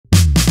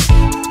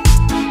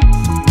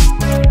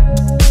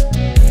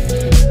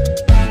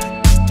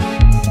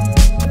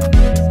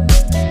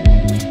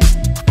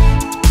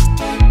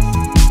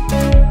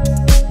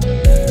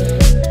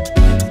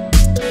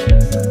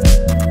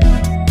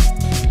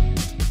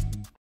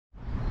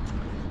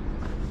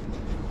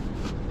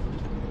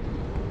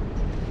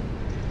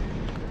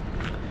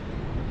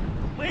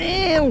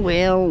Well,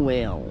 well,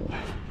 well.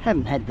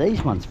 Haven't had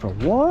these ones for a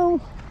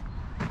while.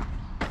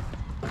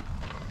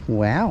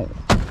 Wow.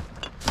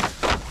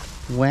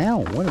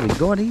 Wow, what have we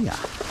got here?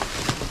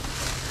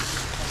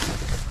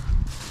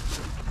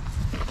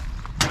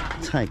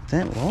 Take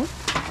that lot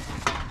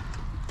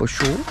for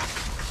sure.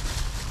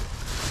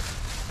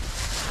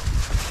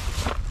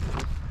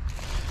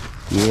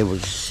 Yeah, we'll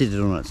just sit it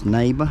on its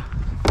neighbour.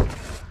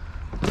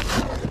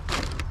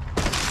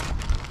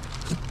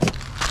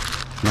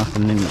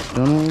 Nothing in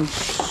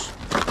McDonald's.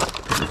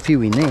 There's a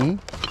few in there.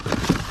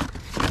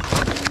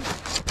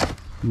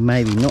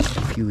 Maybe not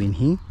a few in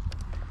here.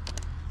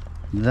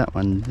 That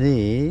one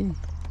there.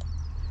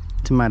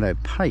 Tomato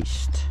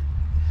paste.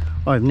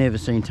 I've never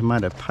seen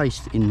tomato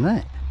paste in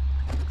that.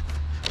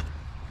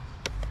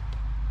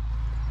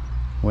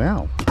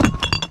 Wow.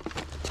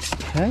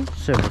 Okay,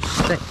 so we'll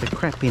stack the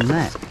crap in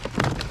that.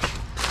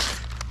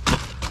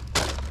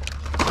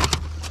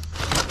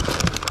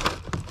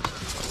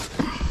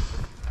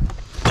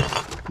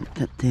 Put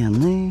that down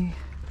there.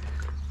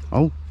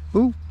 Oh,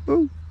 oh,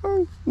 oh,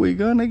 oh, we're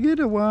gonna get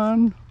a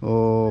one,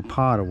 or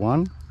part of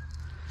one.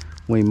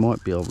 We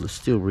might be able to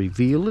still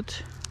reveal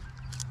it.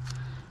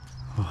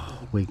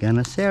 Oh, we're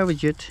gonna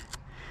salvage it.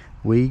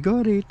 We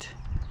got it.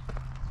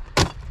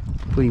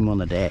 Put him on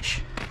the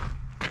dash.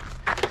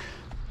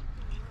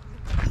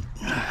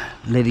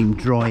 Let him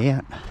dry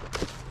out.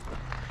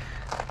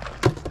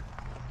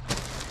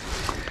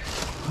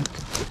 What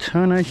the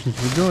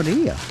tarnations we got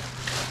here?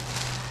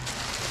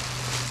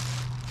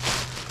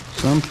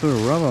 Some sort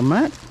of rubber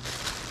mat,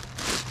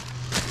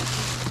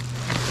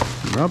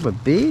 rubber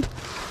bed,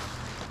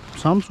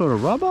 some sort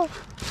of rubber,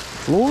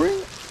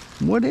 flooring,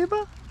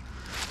 whatever.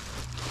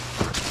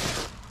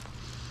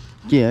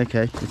 Yeah,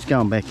 okay, it's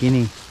going back in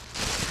here.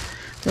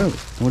 Oh,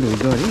 what do we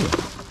got here?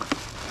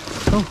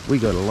 Oh, we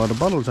got a lot of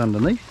bottles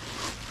underneath.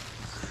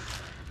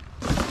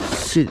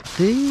 Sit it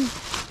there.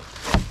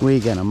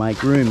 We're going to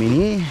make room in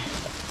here.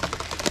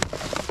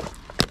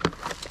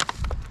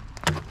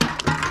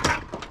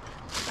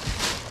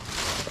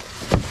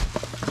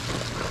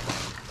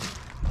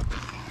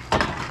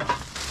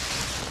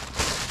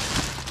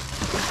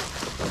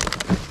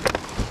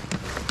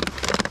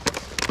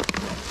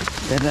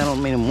 Is that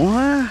aluminium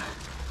wire?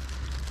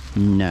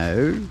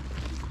 No.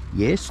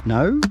 Yes,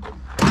 no.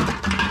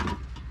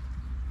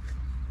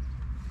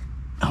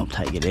 I'll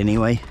take it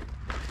anyway.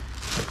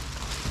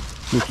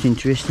 Looks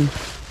interesting.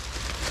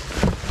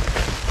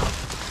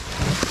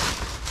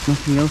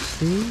 Nothing else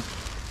there?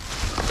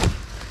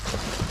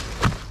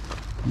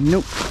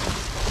 Nope.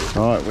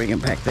 Alright, we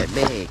can pack that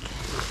bag.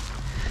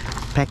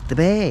 Pack the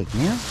bag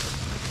now.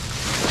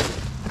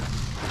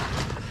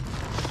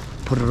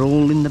 Put it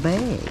all in the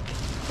bag.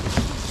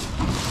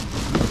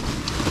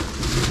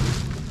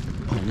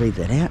 I'll leave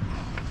that out.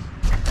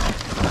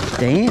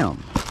 Damn.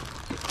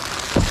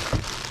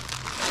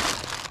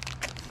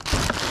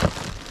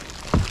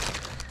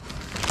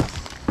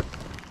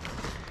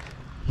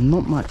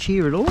 Not much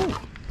here at all.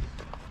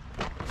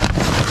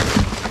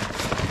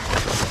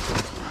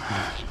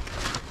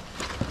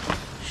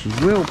 She's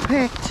well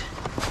packed.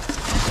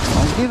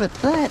 I'll give it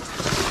that.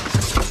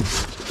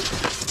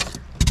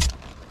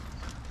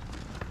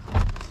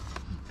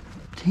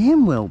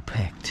 Damn well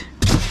packed.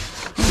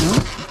 You know,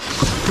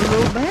 put it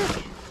all back.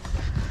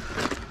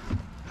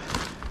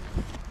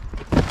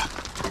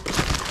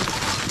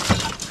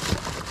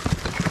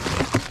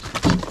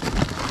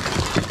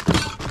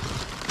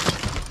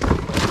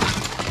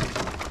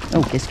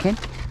 Oh, yes, Ken.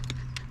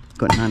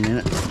 Got none in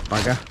it,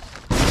 bugger.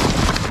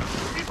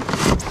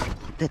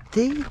 Put that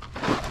there.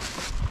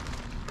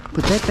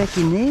 Put that back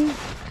in there.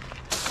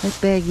 That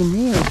bag in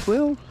there as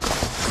well.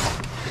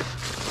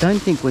 Don't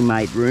think we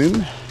made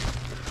room.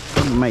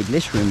 Probably made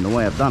less room the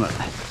way I've done it.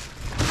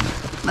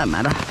 No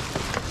matter.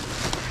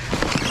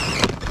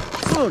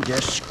 We'll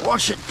just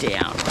squash it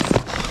down.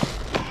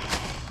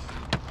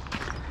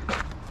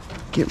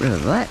 Get rid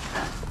of that.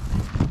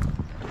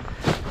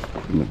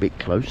 Come a bit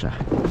closer.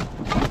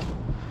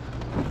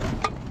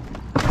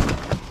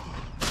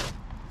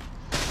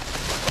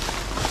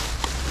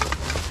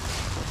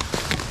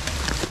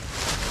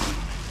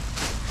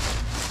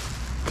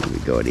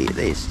 Got here,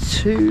 there's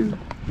two.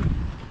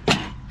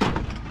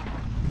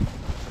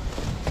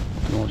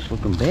 Nice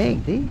looking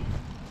bag there.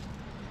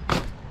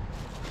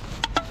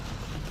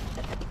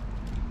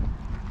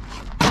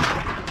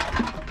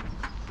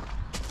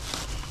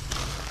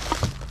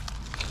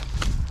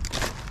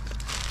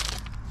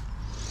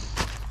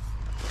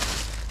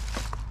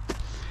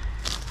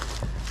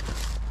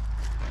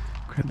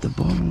 Grab the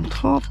bottom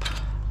top.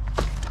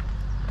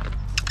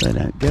 They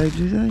don't go,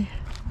 do they?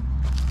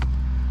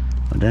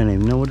 I don't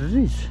even know what it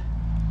is.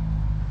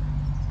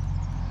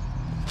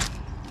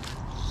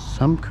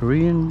 Some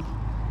Korean,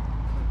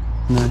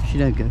 no, she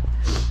don't go.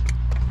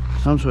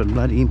 Some sort of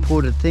bloody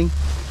imported thing.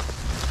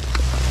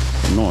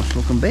 Nice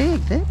looking bag,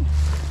 that.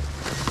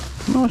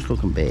 Nice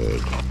looking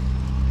bag.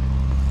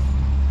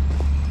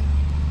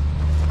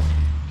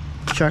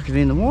 Chuck it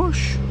in the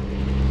wash.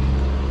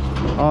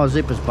 Oh,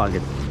 zipper's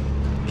buggered.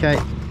 Okay,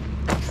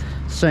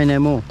 say no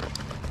more.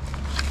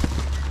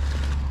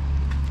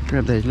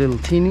 Grab those little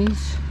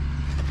tinnies.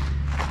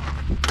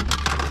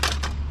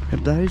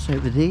 Grab those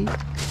over there.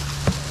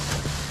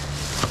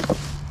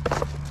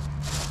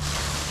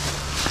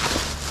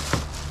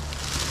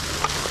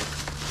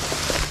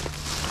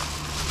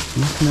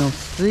 Nothing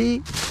else there.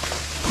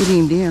 Put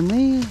him down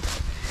there.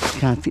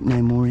 Can't fit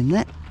no more in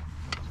that.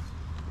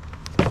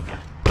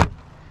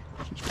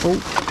 She's full.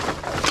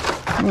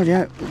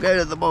 Rightio, we'll go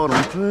to the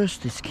bottom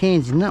first. There's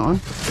cans in that one.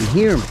 You can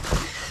hear them.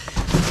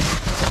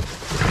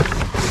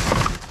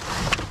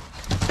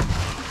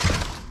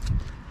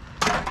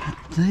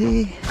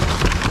 There.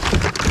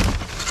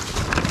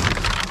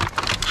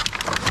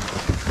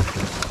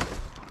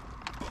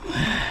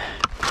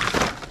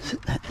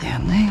 Sit that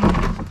down there.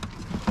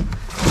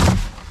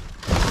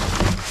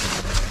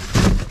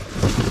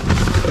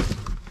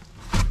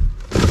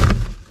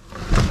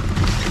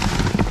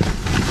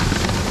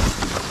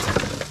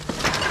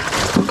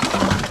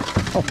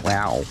 Oh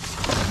wow.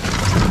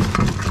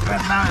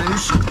 Grab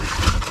those.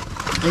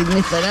 Even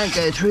if they don't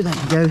go through, they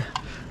can go.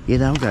 Yeah,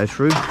 they'll go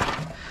through.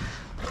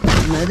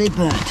 No, they're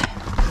burnt.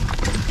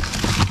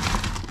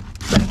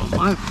 That one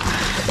won't.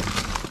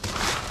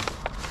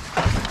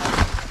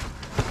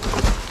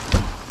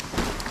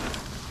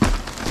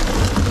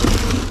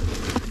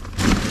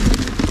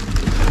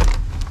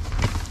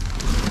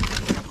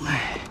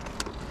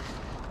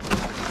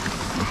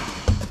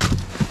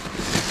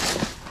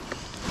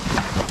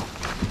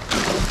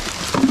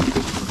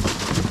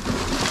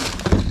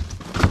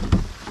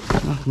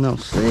 Nothing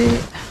else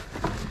there.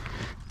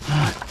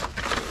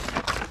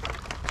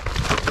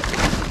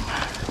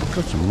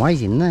 Got some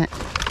weight in that.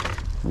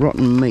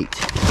 Rotten meat.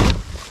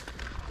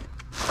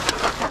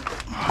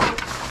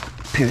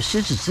 Pair of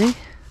scissors there.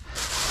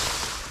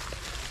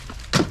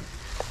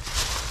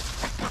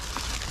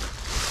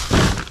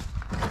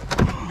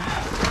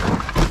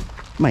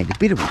 Made a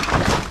bit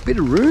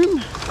of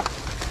room.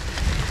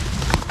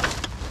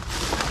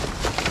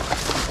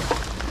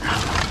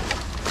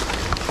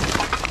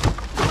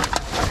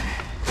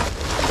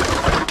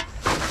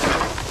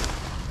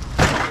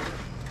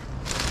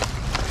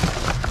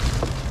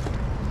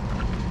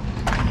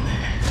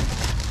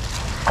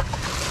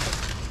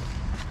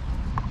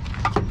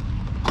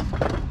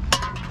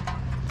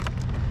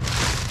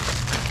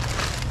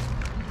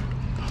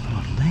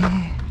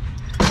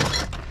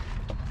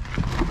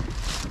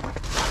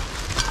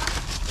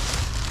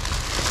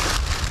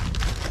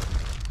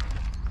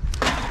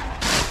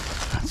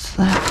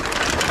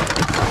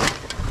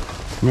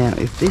 Now,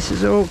 if this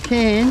is all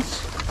cans,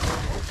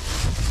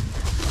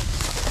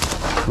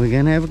 we're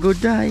going to have a good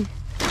day.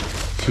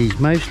 She's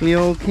mostly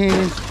all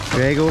cans.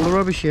 Drag all the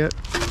rubbish out.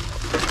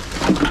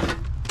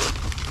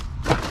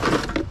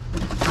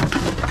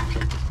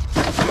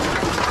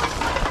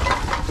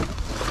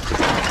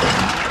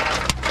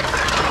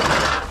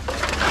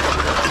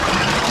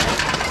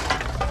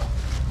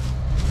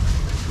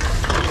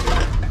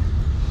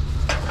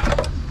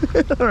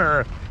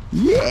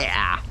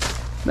 Yeah!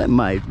 That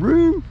made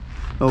room.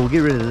 Oh, we'll get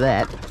rid of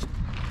that.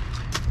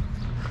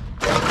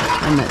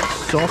 And that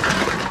soft.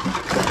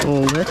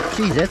 Oh,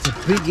 geez, that's a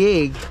big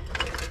egg.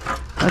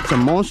 That's a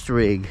monster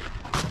egg.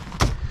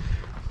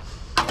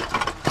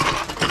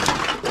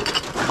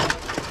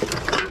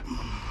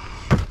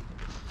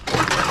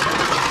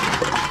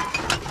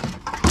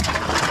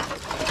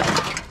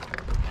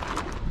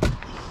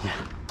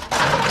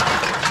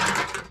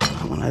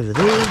 That one over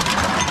there.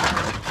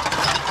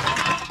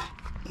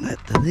 That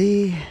to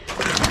there.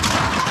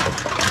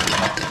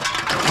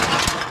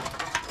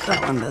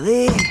 That one to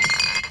there.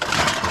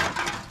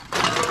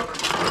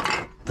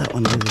 That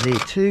one over there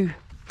too.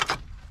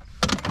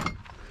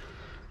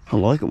 I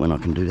like it when I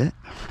can do that.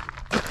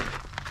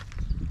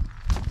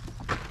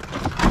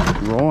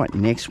 Right,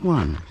 next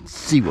one. Let's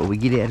see what we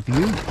get out of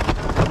you.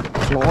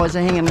 Flies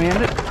are hanging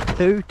around it.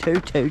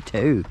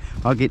 Two.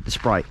 I'll get the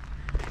spray.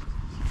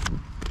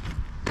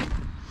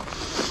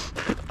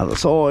 Other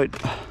side.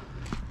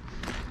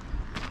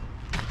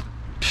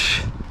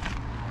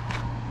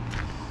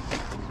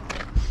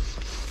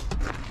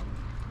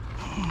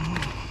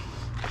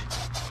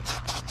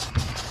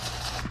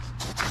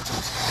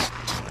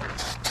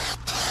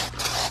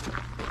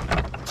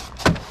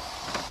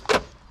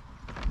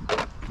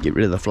 Get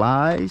rid of the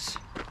flies.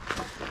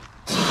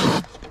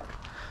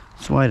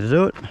 That's the way to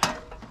do it.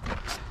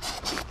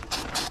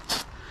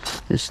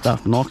 This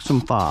stuff knocks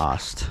them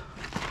fast.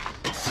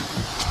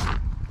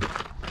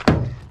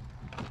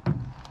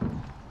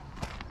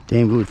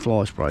 Damn good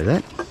fly spray,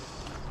 that.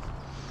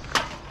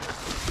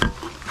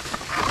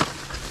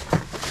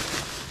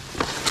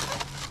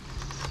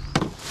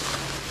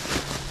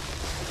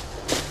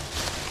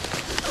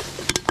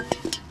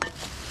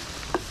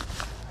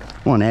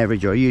 On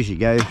average, I usually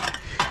go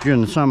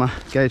during the summer,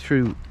 go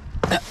through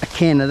a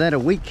can of that a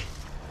week.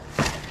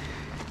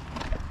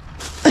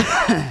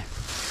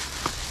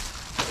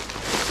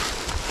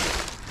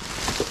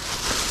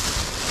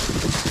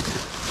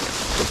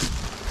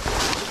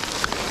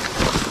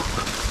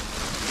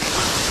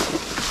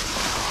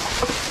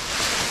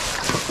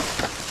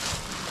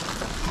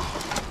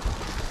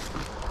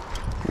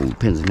 Oh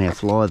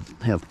depends on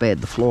how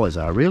bad the flies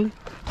are, really.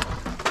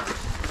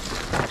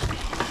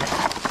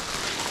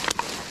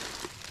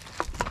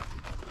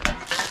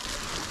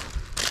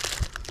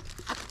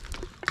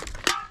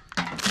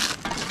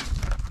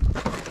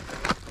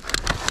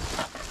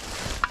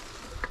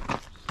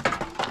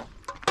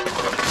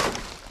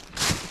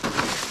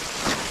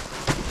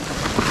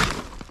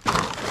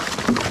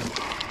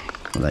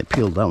 Well, they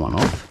peeled that one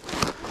off.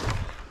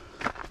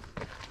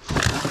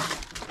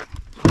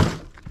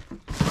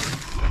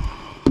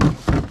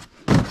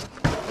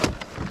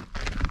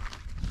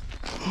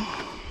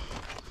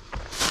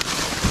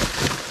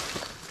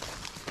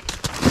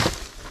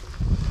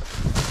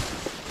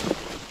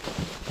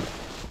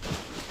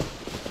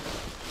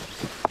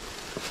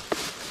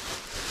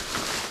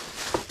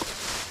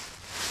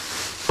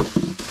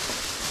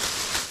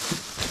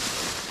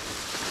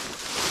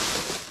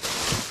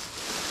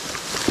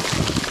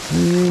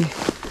 There.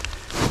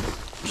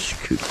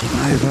 Scoot them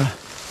over,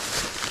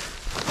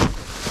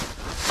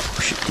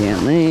 push it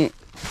down there.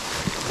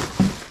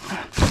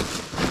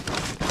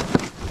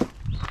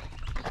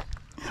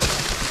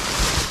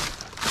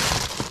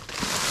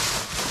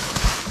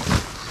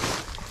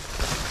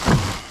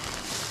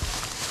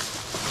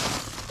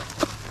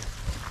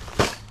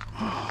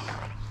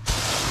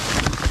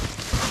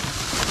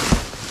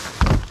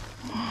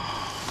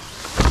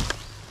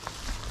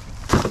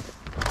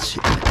 That's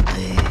it right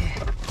there.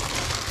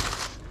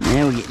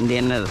 Now we're getting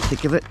down to the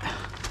thick of it.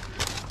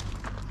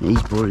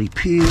 He's already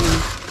peeled. I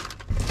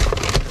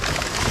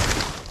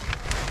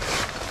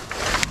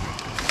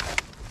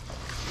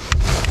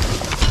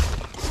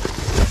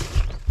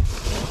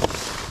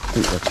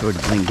think that's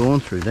already been gone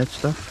through that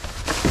stuff.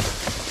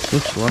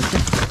 Looks like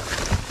it.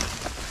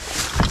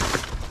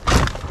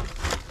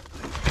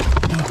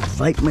 Oh,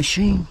 vape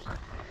machine.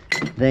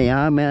 They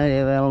are made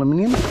of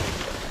aluminium.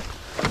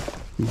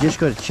 You just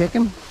got to check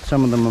them.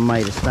 Some of them are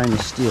made of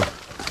stainless steel.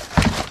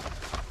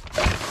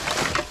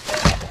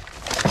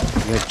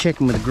 You got to check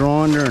them with a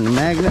grinder and a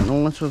magnet and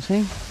all that sort of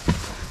thing.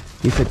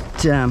 If it,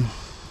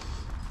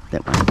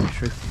 that won't be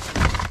true.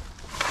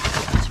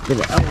 There's a bit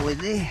of alloy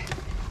there.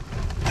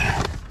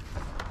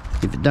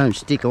 If it don't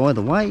stick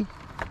either way,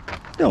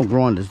 the old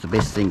grinder's the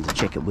best thing to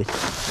check it with.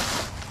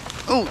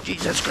 Oh,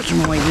 geez, that's got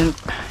some weight in it.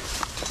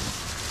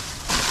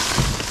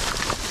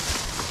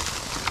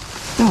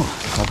 Oh,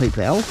 a whole heap of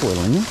alfoil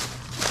in there.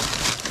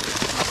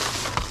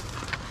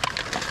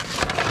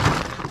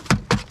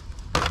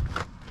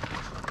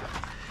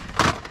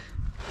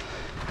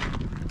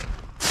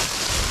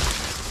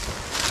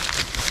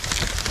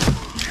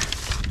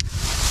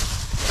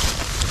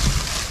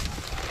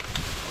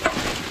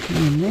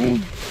 In there.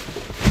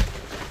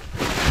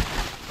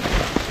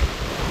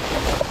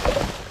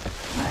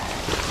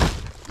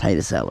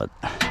 Potato salad.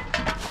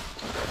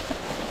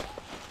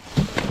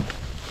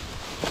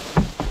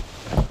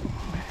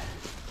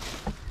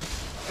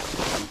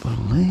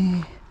 Bottle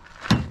there.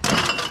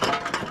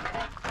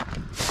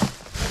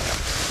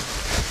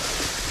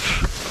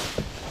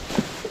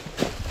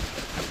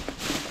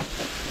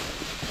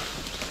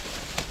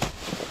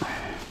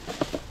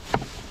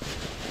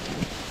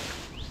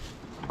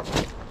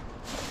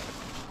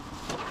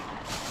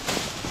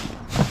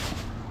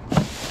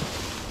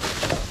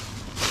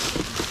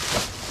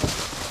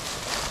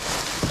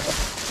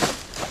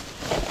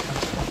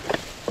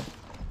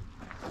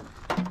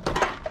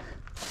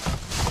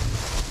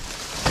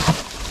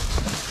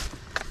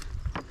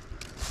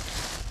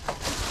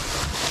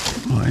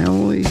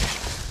 Alloy.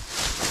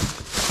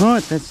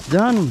 Right, that's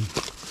done.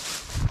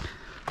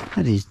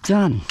 That is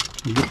done.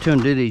 We'll get to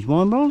and do these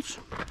wine bottles,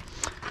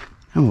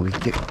 and we'll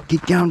get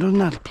going to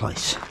another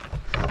place.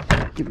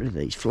 Get rid of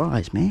these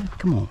flies, man.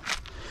 Come on.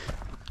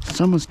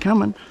 Summer's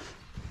coming.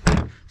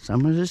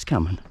 Summer is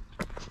coming.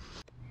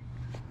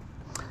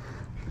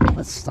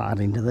 Let's start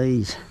into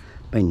these.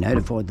 Been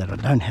notified that I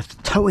don't have to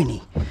tow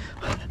any.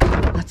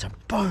 That's a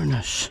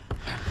bonus.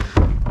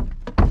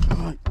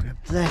 Right, grab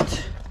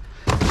that.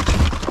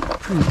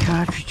 Pretty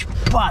cartridge,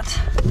 but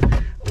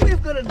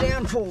we've got a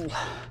downfall.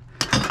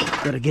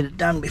 Got to get it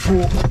done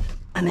before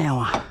an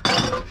hour.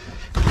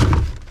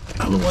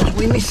 Otherwise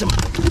we miss them.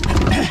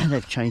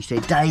 They've changed their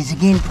days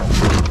again for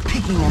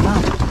picking them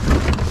up.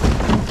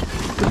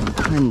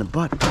 In the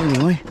butt, but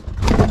anyway.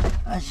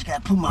 I just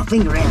got to pull my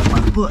finger out of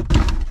my foot.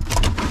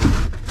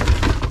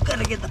 Got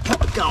to get the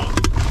pot going.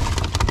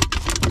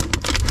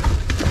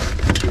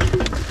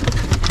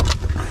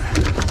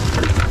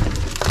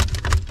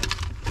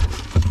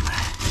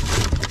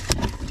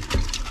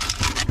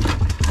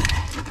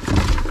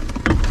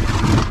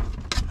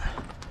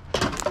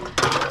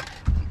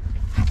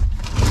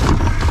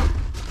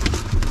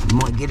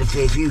 Might get a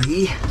fair few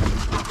here.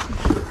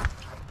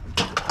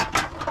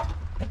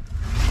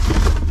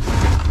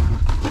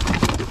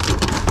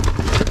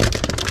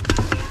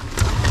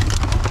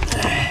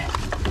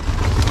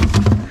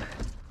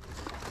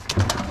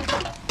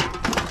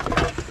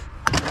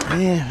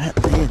 Yeah, that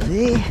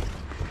there.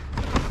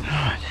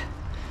 Right.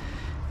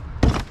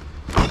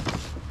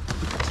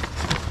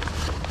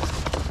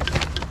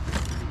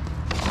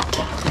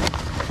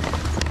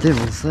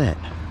 Devil's that?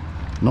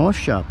 Knife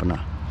sharpener.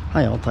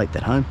 Hey, I'll take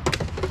that home.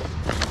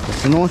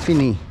 There's the knife in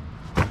here.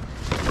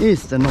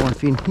 Here's the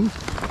knife in here.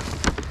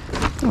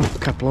 Oh, a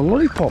couple of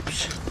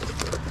lollipops.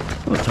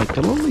 I'll take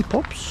the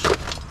lollipops.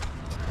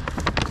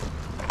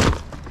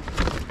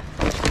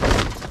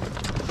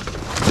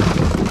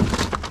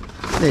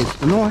 There's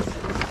the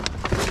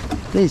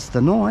knife. There's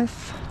the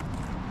knife.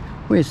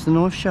 Where's the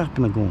knife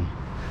sharpener gone?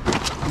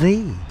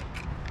 There.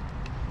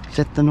 Is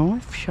that the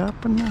knife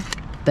sharpener?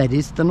 That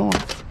is the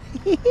knife.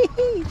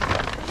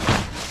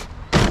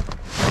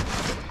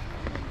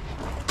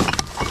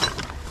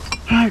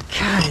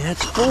 Okay,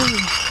 that's full.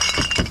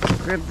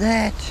 Grab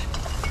that.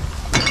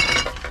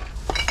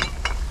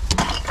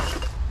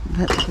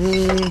 That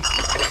there.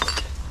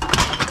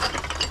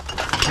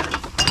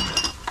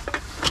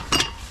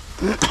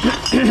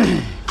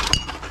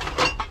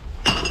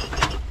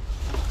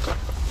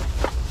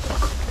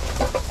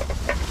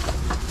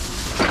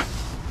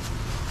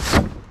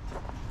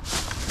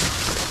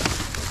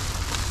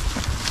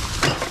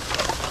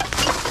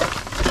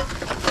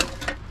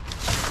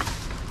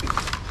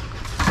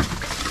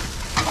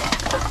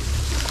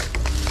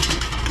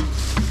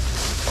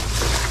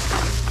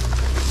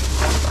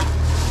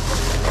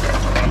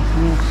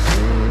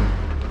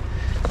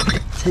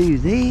 Two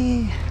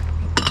there.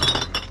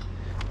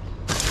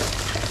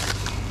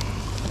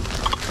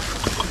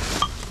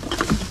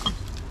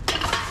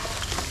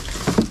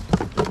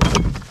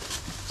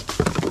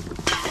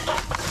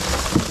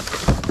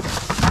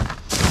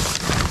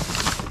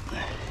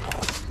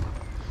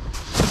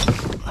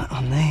 That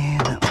one there,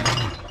 that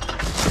one.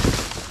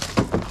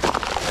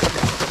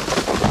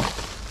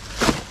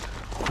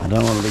 I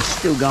don't want to be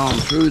still going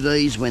through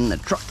these when the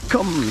truck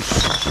comes.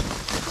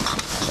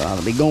 I'd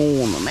rather be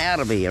gone and out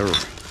of here.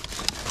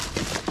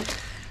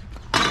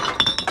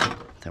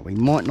 So we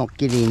might not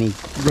get any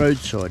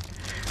roadside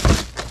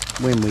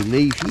when we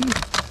leave here.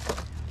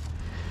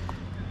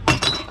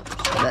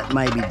 That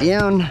may be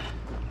down.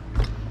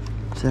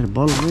 Is that a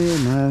bottle there?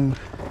 No.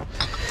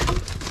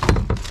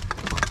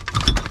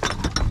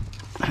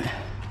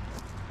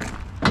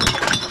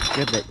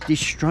 Grab that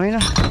dish strainer.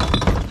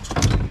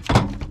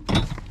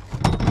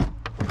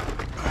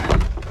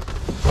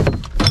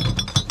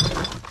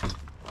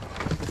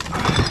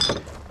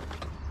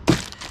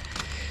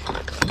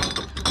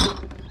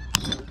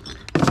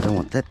 Don't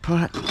want that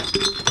part.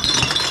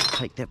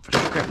 Take that for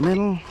scrap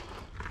metal.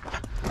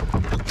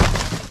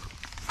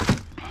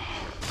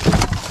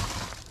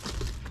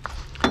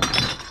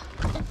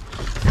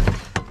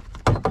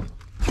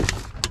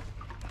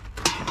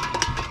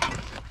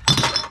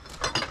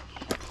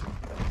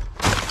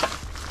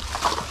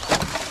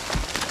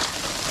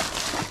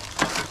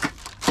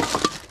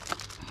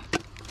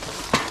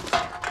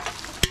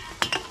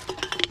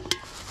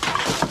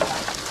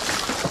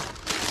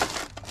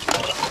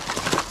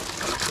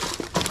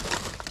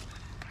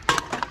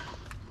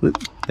 Whoop,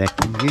 back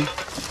in here.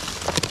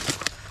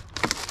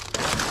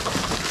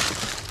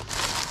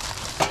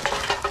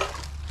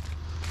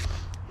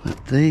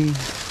 Up there.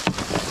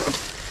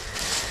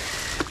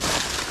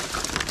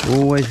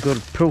 Always got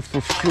to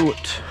pilfer through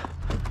it,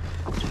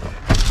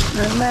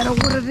 no matter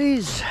what it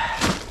is.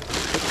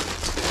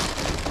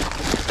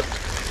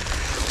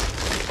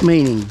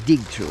 Meaning dig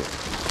through it.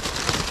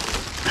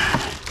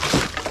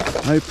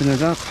 Open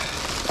it up,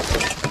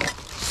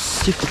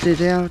 sift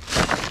it out.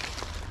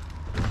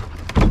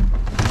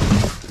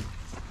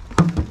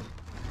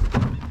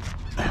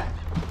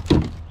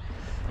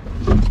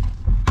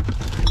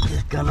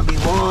 Gonna be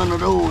one of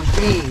those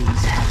days.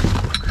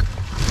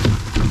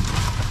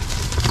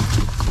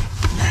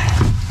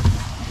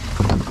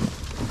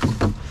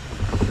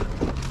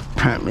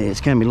 Apparently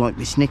it's gonna be like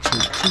this next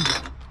week too.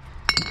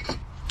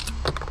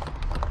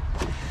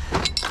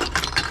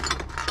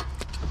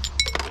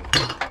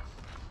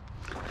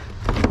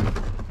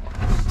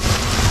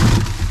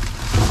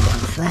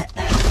 What's that?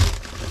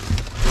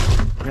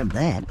 Grab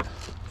that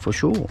for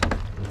sure.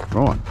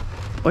 Right.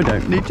 I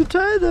don't need to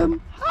tie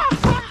them.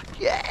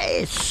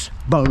 Yes!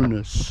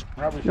 Bonus.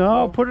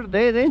 I'll put it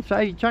there then, so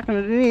you're chucking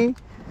it in here.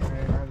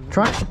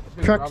 Trucks.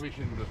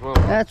 Well.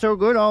 That's all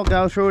good, I'll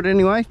go through it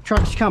anyway.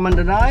 Truck's coming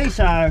today,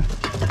 so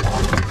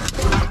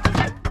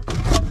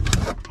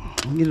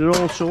get it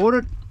all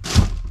sorted.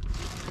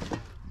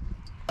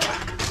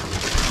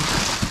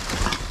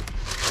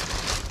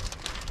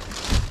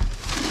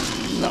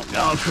 Not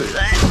going through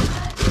that.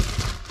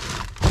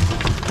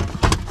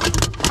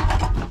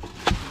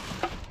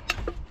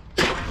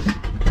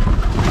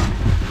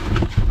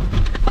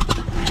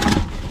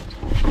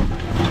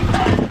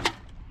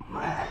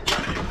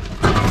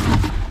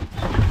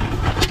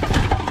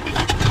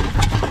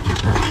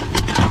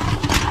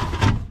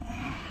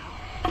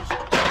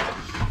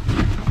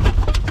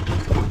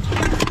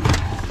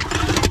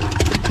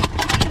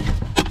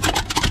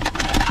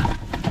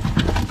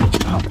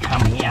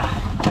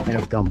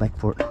 I've gone back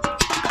for it.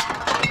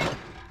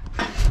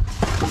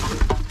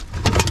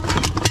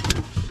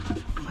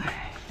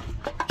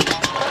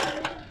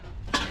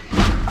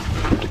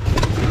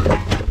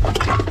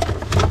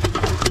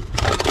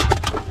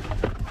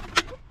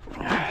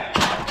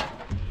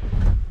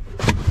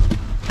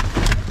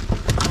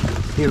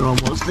 Here I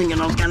was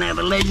thinking I was going to have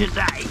a leisure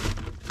day.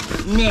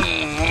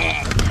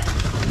 Nah.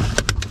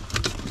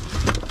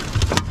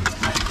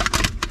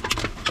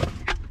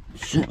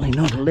 Certainly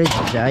not a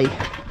leisure day.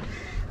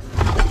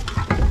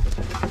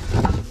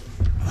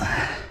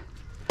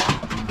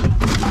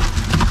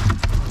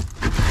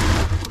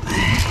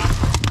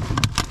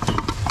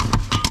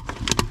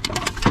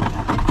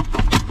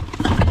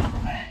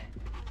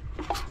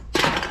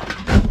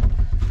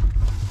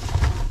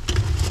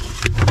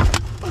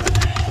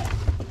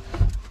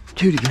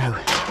 Two to go.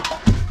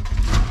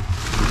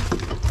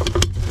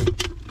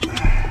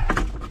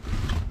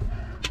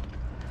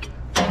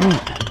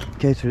 Right,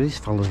 go through this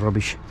fella's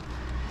rubbish.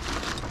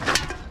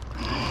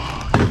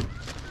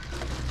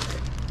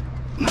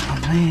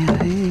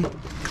 There.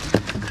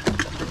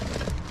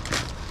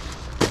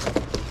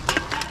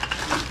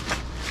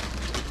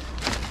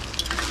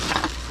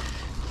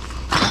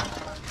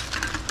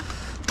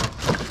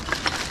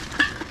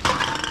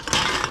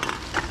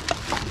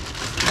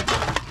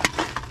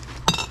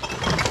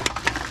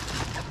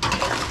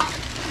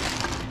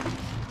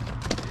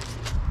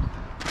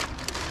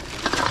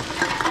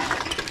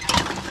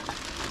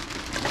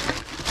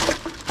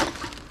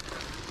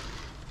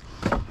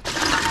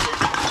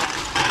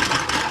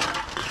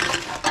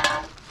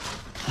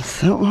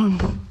 That one,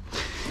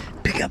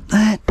 pick up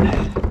that,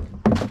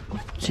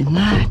 what's in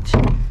that?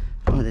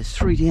 Oh, there's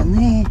three down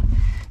there.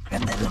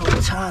 Grab that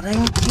little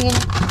sardine tin,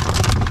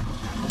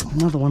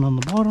 another one on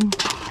the bottom.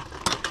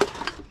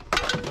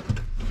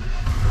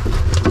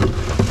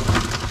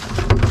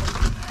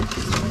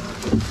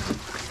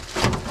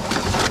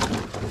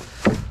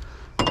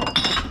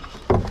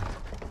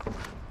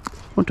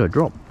 What did I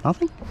drop?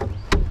 Nothing?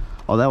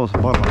 Oh, that was a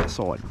bottle up the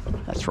side,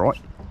 that's right,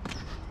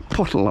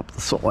 bottle up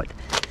the side.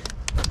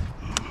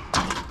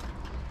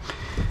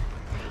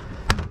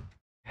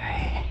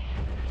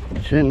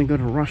 Certainly got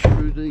to rush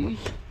through these.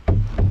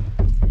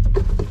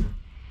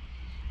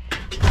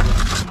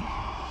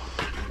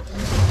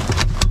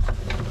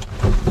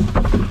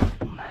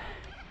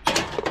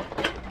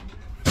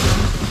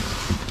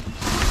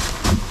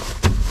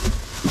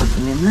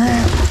 Nothing in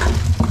there.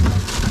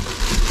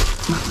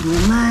 Nothing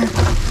in there.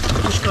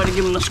 Just got to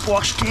give them the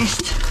squash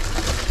test.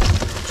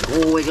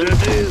 That's all we're going to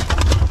do.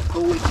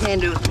 All we can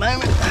do at the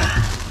moment.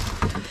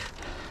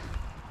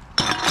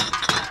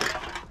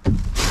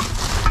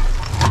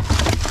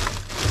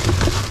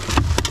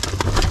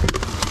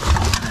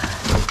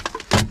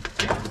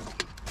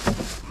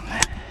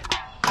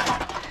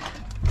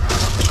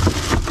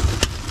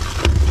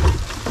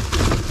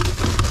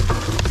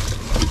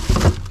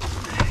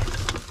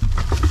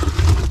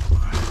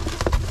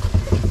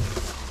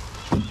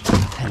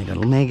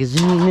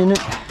 Magazine in it.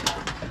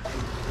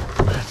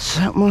 That's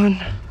that one.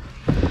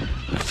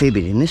 A fair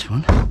bit in this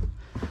one.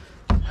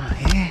 Oh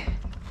yeah.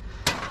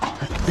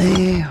 That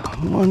there,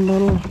 one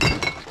bottle.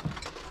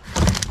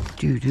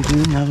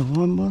 Another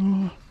one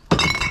bottle.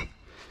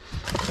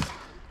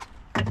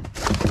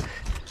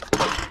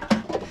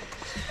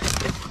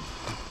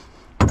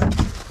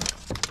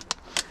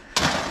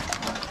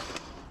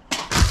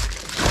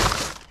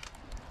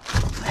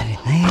 That in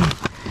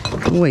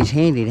there. Always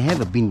handy to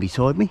have a bin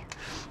beside me.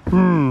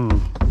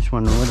 Just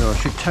wondering whether I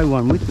should tow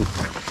one with me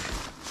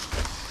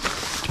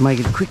to make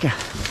it quicker.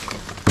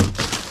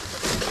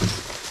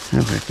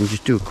 I can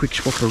just do a quick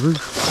swapperoo.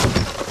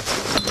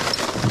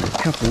 A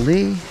couple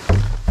there.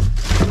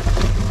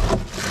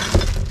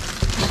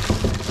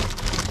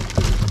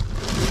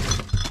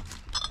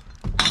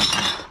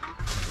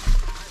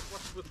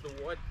 What's with the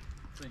white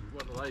thing?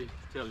 What do they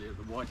tell you,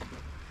 the white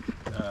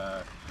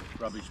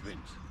rubbish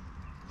bins?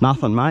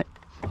 Nothing, mate.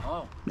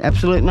 Oh.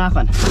 Absolute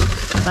nothing.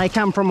 They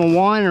come from a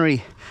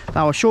winery.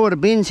 They were short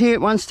of bins here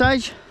at one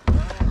stage,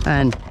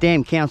 and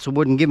damn council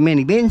wouldn't give them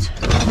any bins.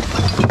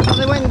 So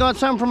they went and got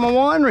some from a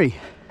winery.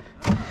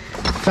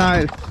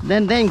 So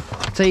then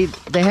see,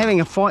 they're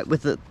having a fight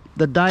with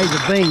the days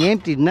of being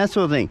emptied and that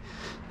sort of thing.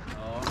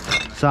 Oh.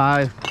 So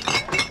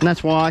and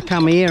that's why I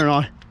come here and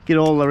I get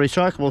all the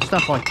recyclable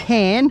stuff I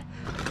can.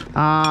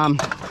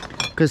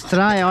 Because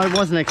today I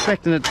wasn't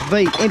expecting it to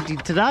be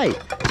emptied today.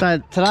 So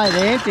today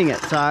they're emptying it.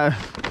 So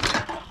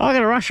I got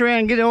to rush around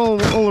and get all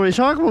the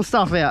recyclable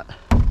stuff out.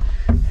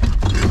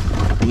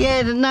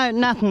 Yeah,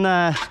 nothing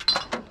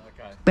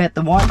about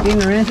the white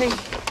bin or anything.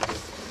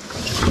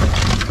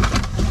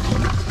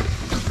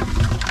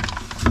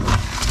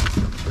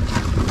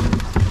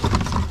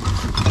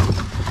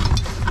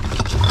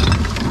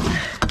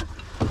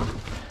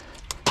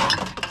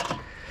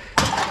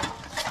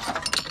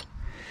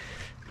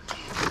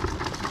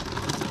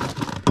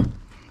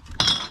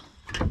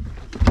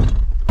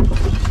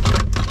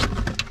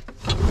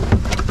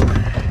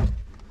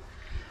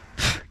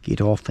 Get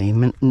off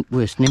him,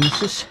 worst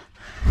nemesis.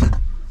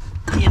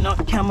 You're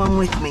not coming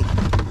with me.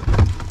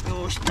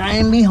 You're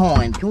staying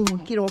behind. Come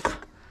on, get off.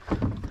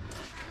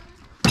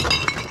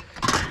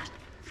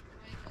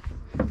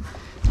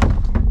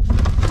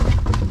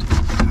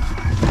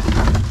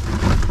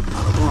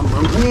 Another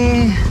one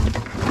there.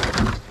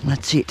 And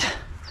that's it.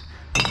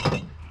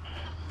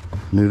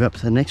 Move up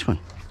to the next one.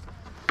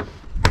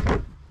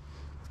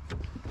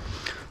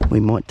 We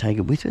might take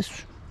it with us.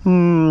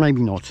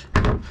 Maybe not.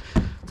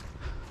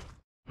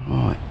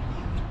 Right.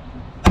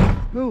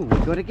 Oh,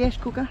 we got a gas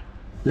cooker.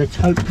 Let's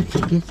hope it's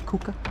a gas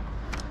cooker.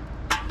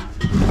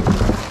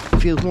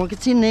 Feels like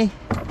it's in there.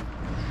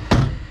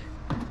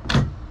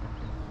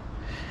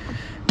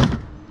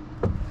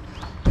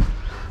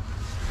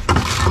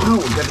 Oh,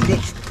 we've got a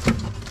gas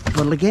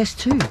bottle of gas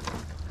too.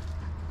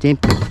 It's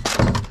empty.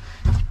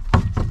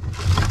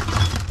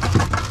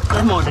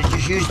 I might have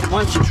just used it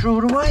once and threw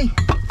it away.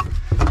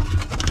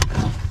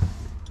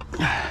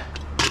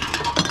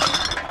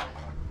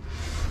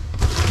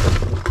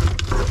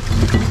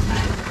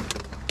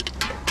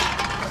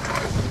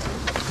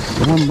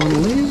 One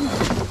bottle there.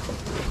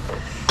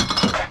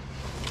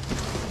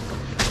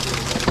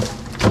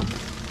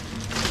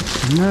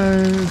 No.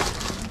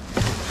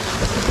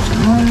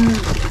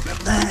 Grab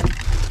that.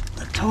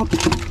 The top.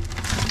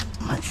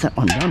 That's that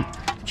one done.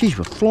 Geez,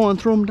 we're flying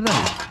through them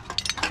today.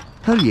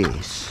 Oh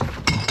yes.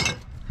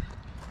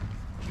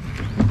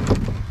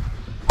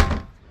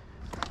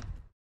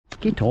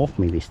 Get off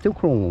me, they're still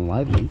crawling all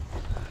over me.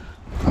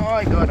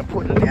 I gotta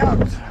put it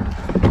out.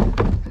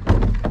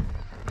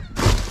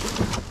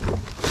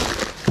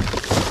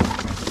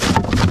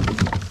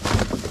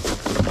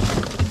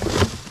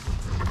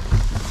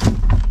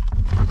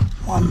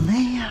 One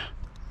there.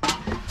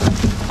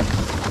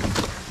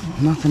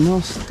 Nothing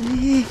else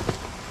there.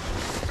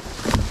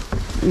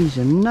 There's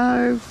a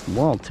no.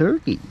 Wild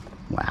turkey.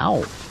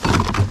 Wow.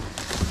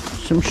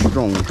 Some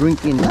strong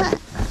drink in that.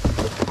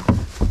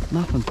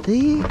 Nothing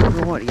there.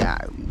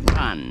 Rightio.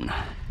 Run.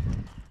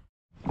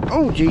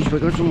 Oh geez,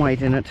 we've got some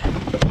weight in it.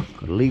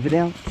 Gotta leave it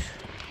out.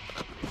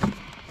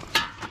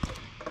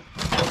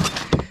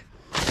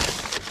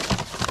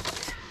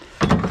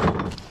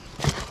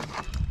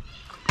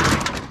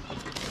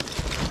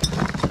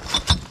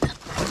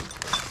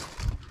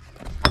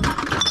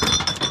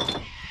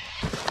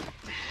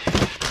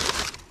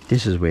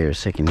 This is where a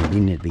second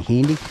bin would be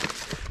handy.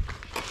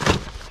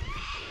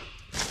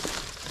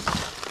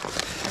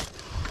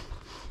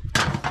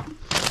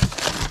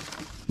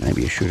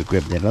 Maybe I should have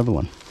grabbed that other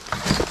one.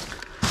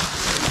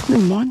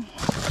 Never mind.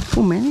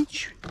 We'll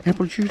manage.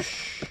 Apple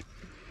juice.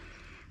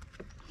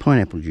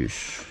 Pineapple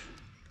juice.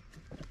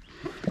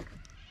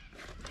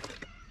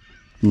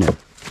 No.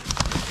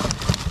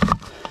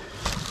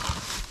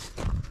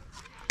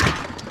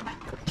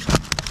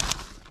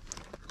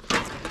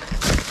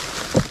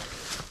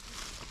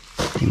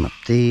 Him up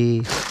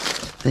there.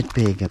 That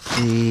bag up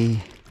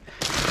there.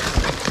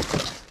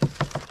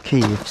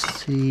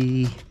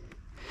 KFC.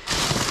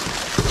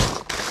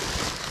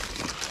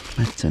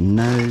 That's a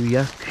no,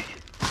 yuck.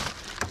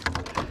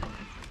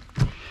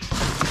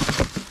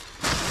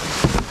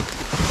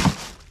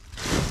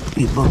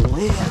 Big bottle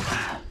there.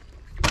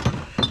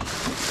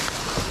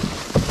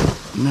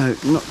 No,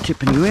 not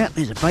tipping you out.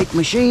 There's a vape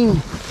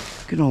machine.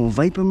 Good old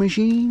vapor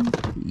machine.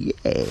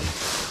 Yeah.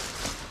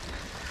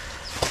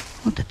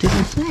 What the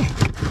devil's that?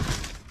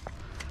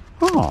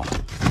 Oh.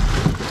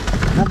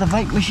 Another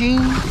vape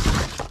machine.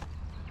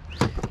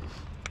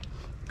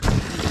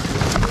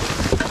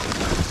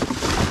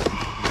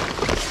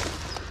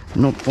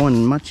 Not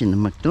finding much in the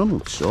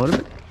McDonald's side of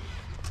it.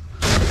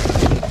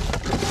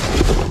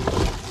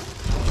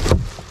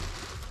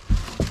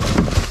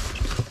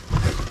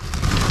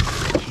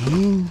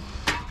 Can.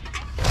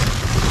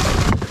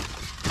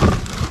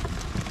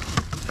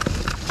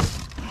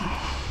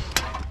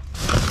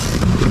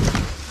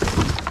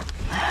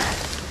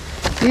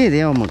 Yeah,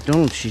 the old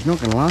McDonald's, she's not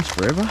going to last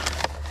forever.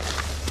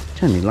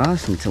 It's only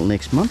lasts until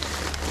next month.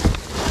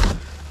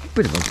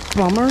 Bit of a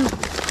bummer,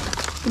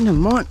 but never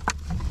mind.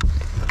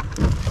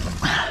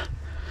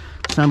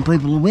 Some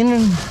people are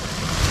winning,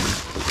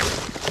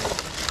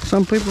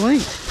 some people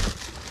ain't.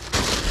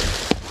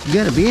 You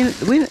gotta be in it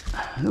to win it.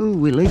 Oh,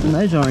 we're leaving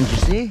those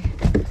oranges there.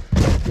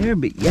 They're a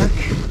bit yuck.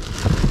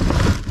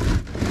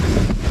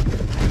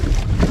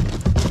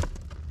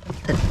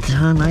 What the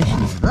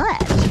tarnation's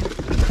that?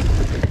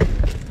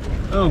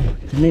 Oh,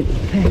 it's an empty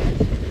pack.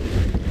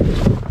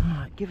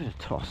 Alright, give it a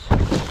toss.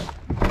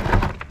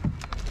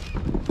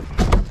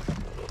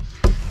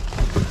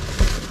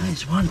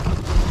 There's one.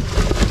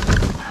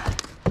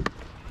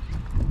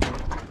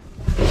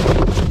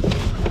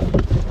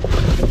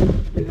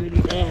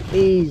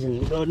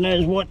 And God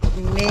knows what's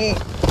in there.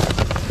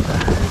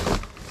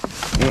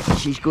 Yeah,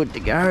 she's good to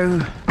go.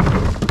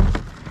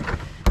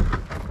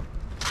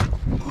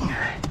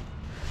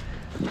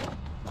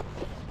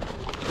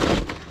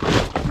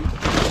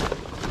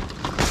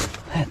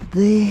 That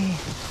there.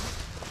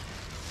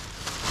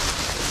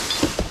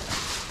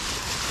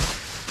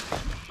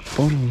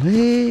 Bottle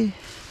there.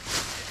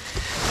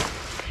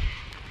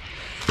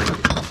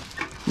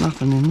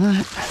 Nothing in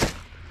that.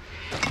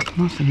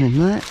 Nothing in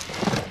that.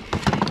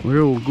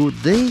 We're all good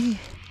there.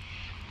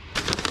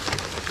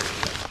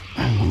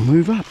 And we'll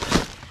move up.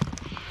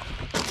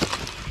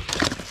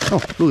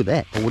 Oh, look at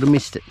that. I would have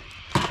missed it.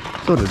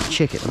 Thought I'd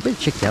check it. I better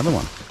check the other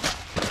one.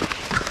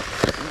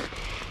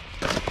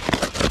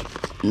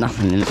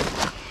 Nothing in it.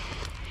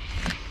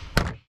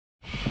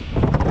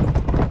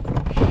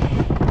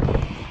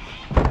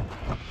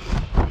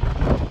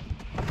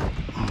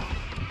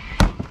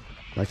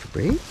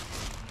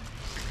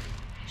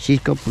 She's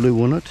got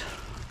blue on it.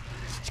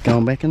 It's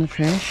going back in the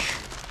trash.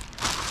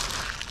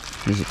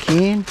 There's a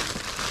can.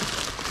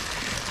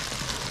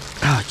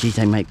 Oh geez,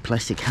 they make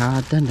plastic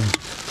hard, don't they?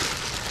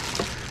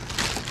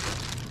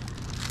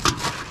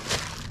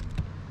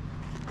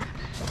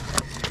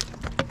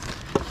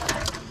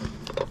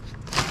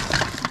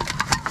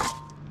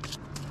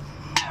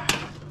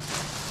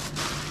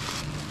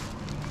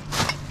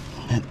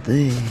 That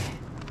there.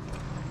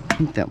 I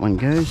think that one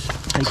goes.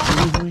 Take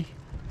delivery.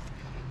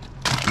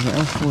 The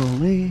alfoil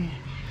there.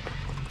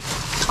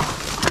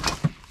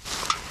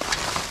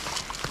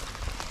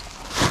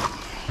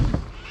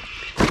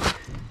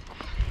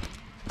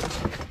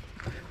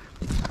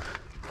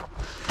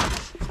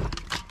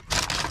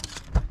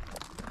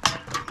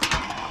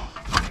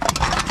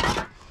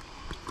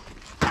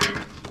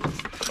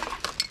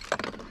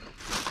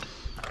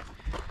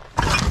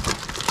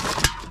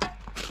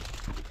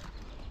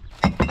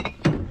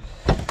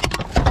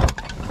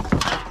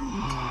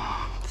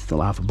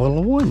 Still half a bottle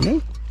of wine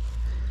there.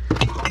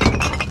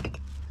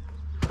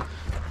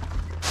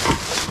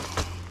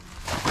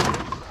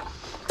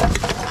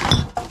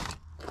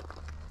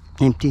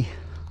 Empty.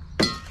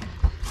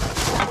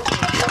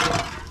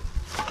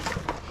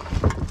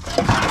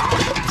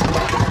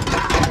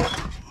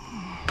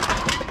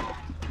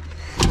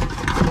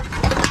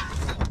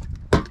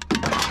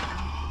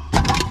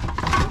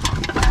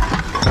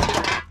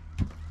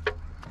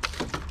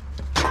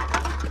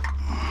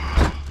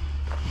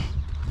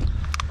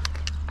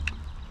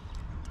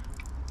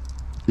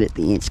 Let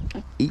the ants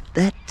eat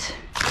that.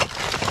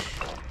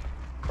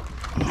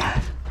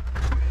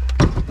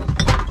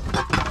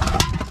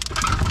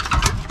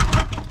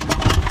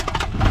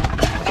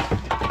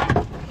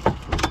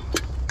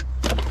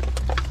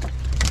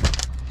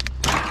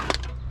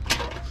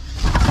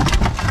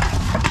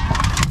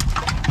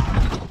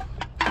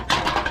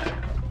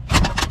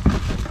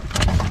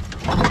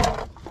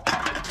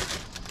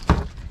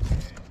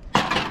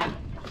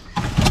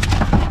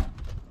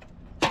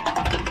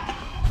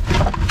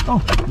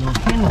 Oh, little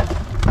candle.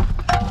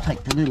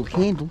 Take the little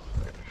candle.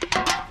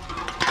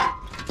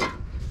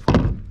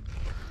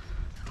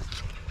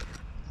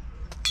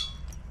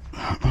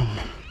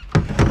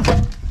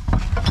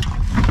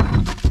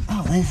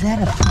 Oh, is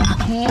that a full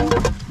can?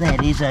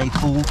 That is a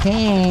full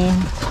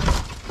can.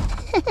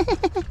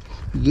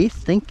 Yes,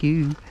 thank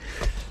you.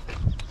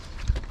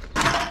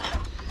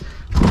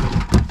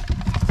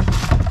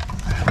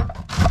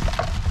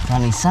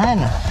 Funny saying,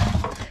 I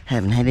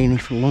haven't had any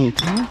for a long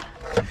time.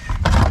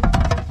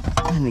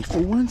 Only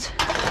full ones.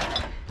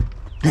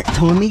 That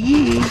time of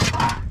year.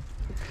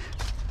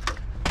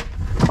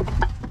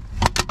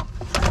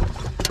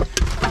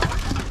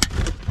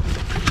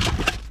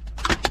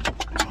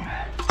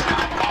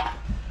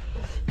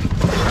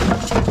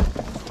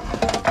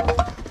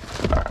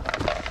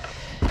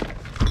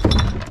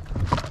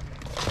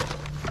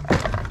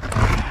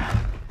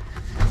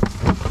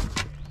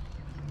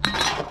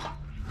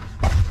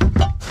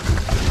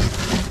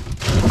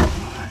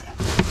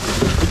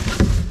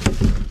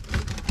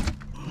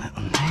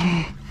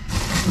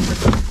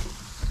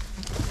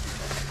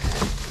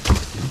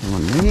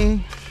 One there,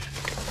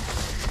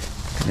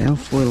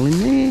 alfoil in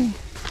there.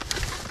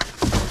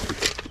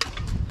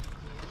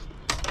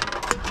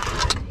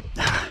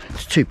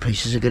 There's two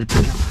pieces I've got to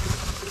pick up.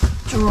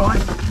 It's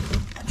alright,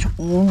 it's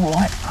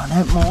alright, I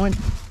don't mind.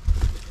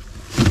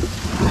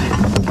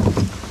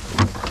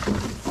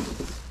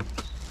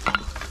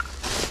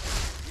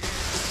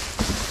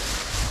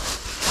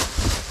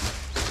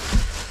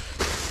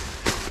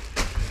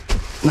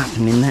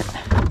 Nothing in that.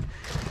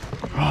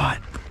 Right,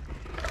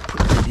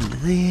 put that into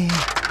there.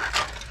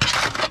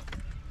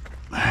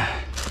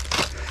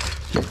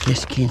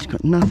 This can's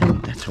got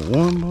nothing, that's a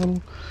wine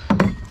bottle.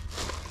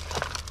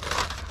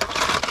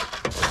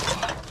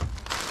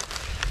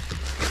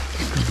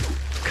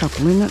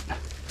 Couple in it.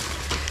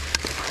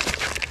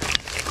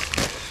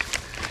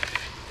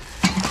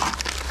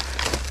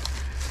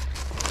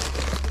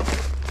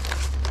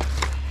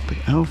 Bit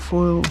of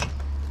alfoil.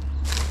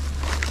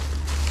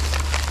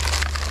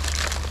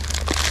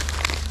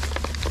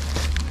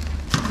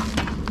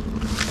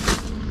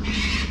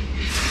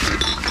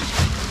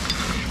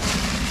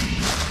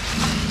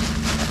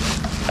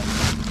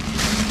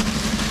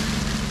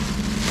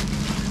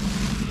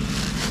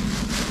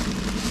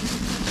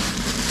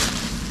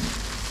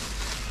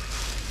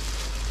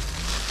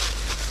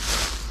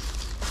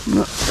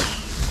 No.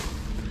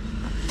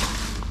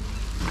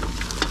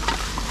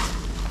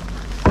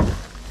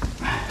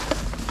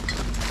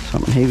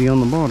 Something heavy on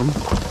the bottom.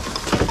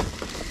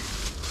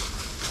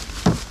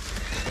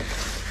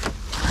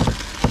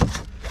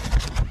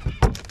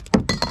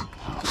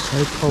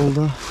 Soap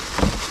holder.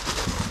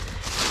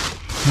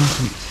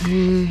 Nothing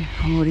there.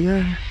 Audio.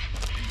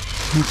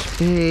 Next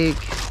bag.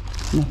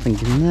 Nothing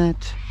in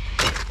that.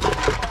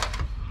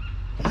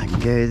 I can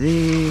go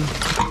there.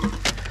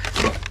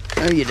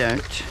 No, you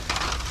don't.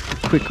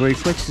 Quick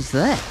reflexes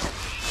that.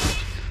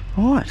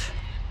 Right.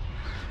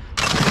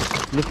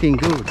 Looking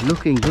good,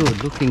 looking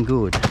good, looking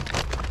good.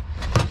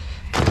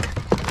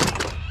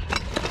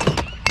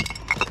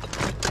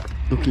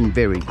 Looking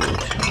very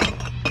good.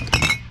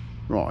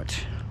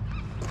 Right.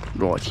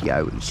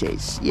 Rightio, he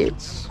says.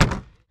 Yes.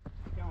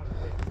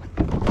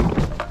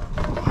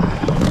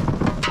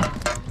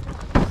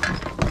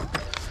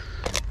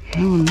 That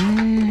one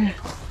there.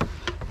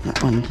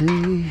 That one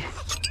there.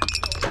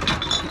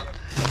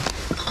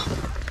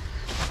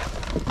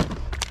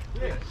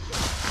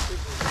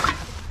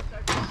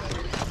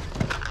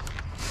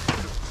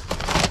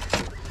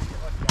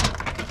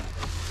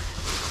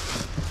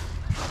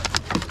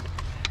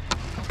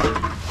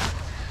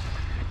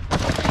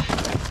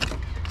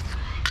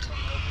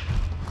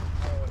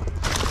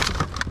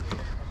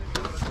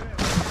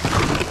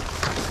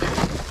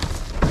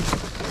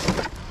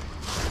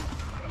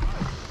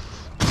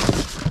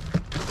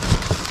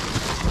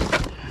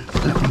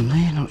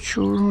 Not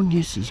sure on.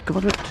 Yes, he's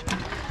got it.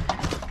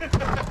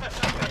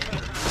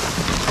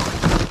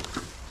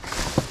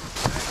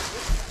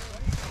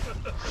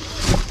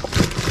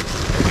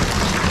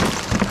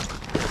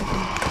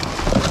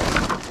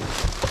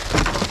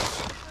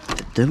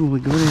 The devil we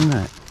got in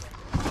that.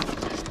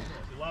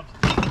 He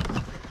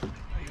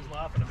was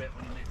laughing a bit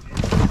when he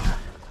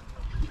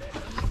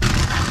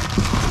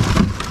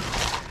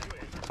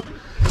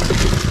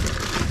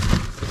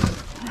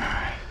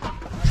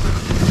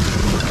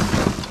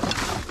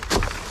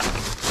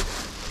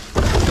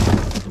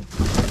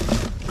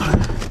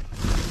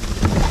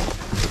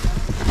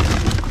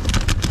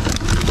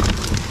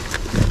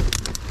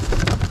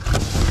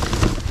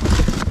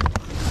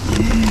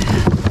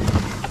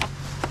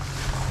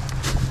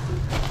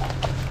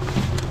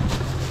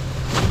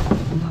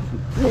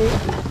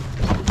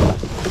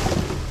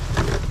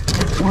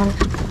One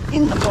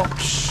in the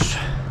box.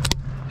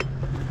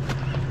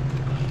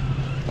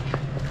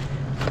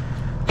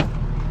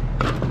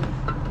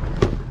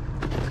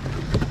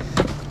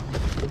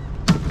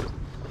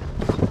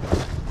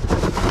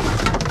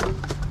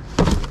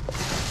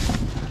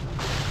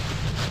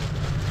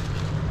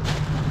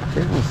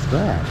 What was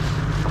that?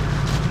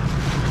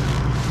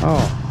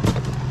 Oh,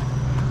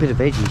 a bit of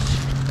veggies.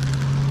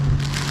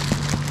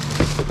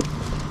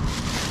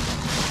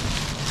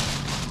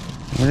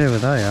 Whatever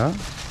they are.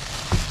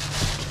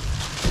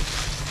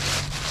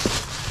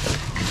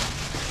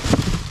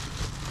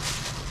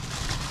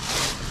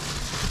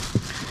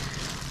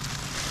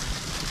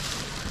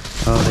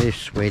 Oh, they're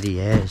sweaty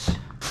as.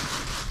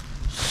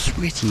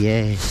 Sweaty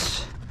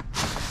as.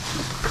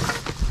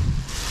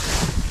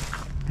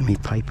 Give me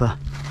paper.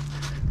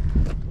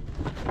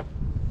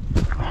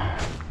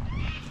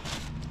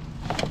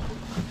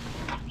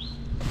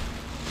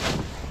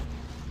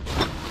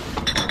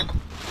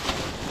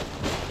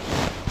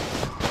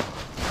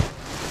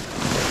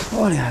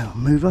 Rightio,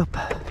 move up.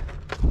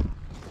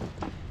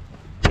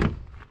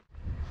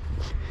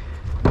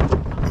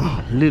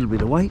 A little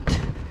bit of weight.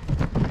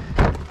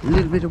 A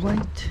little bit of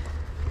weight.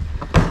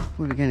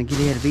 What are we going to get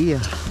out of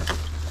here?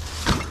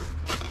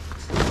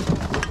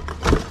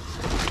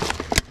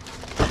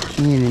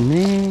 Can in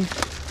there.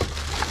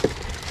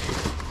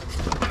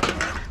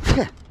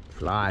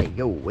 Fly,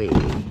 go away.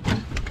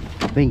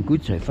 Been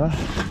good so far.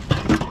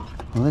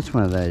 Well, that's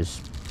one of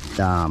those.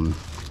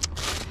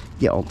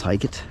 Yeah, I'll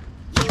take it.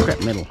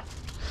 Scrap metal.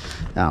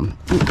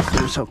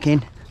 Do so I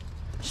can.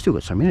 Still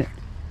got some in it.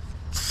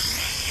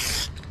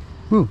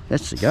 Ooh,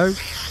 that's the go.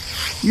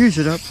 Use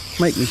it up.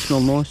 Make me smell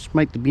nice.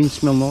 Make the bin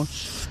smell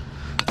nice.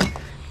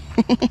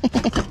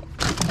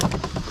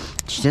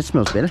 Geez, that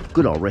smells better.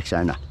 Good old Rex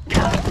owner.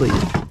 Please.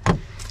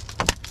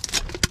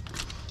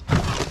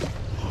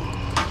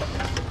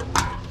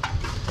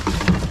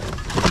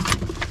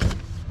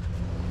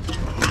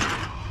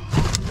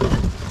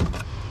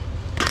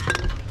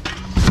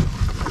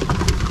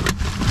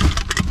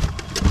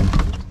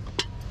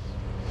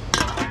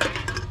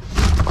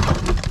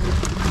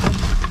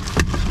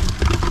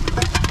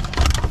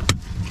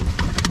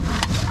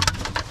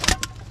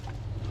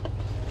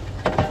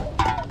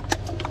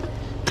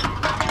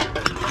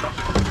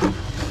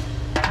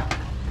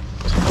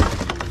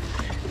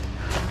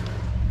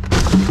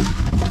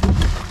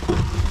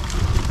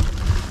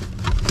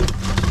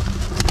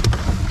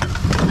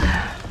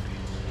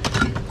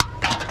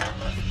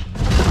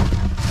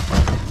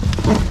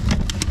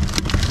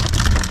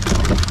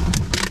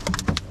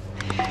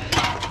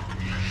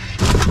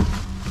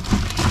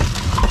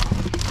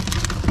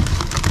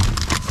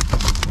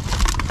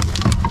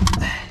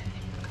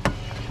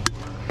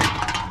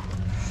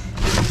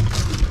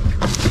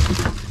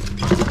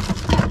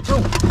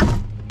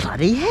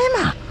 Bloody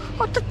hammer!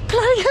 What the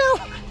bloody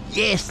hell?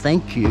 Yes,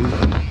 thank you.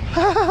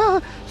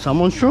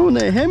 Someone's throwing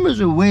their hammers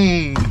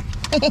away.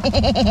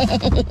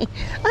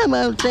 I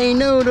won't say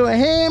no to a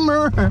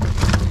hammer.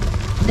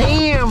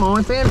 Damn,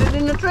 I found it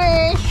in the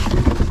trash.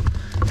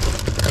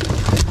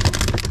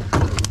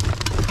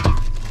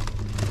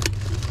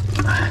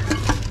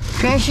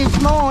 Trash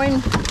is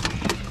mine.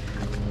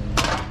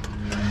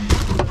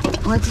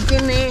 Once it's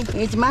in there,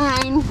 it's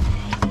mine.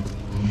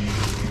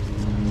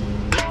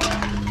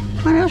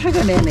 What else we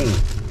got down there?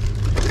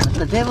 What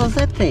the devil's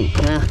that thing?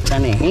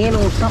 Done a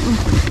handle or something?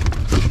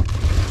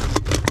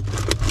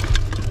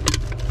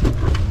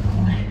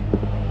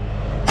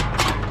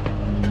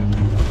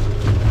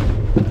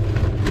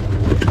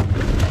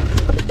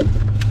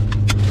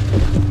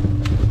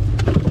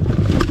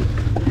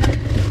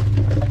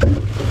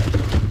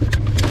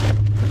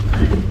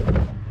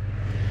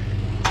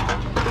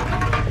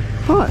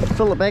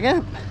 fill it back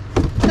up.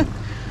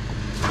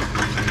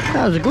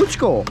 That was a good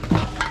score.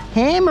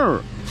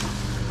 Hammer.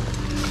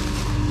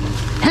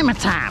 Hammer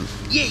time.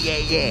 Yeah, yeah,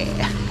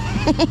 yeah.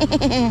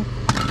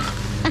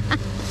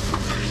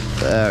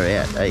 Far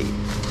out, hey.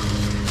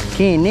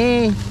 Can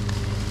there.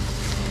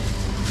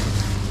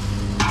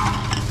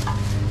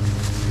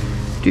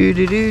 Do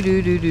do do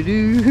do do do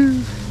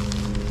do.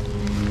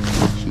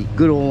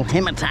 Good old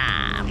hammer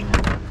time.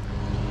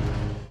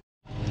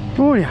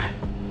 Rightio.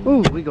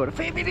 Oh, we got a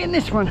fair bit in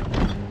this one.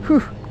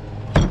 Whew.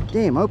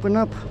 Damn, open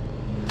up.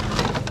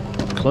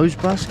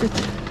 Closed basket.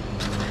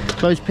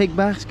 Closed peg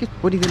basket.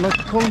 What do you like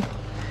to call them?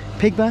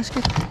 Peg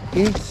basket?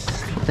 Yes,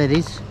 that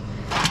is.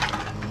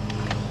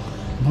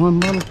 Wine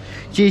bottle.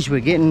 Geez, we're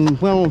getting,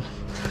 well,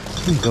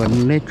 we've got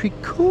an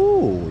electric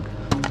cord.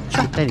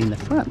 Chuck that in the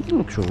front. It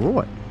looks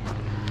alright.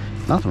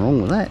 Nothing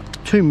wrong with that.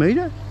 2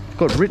 metre.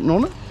 Got written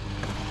on it.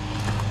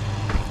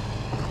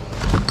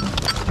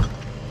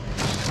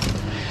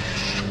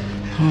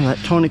 Oh, that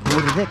tonic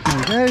water, that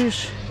one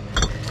goes.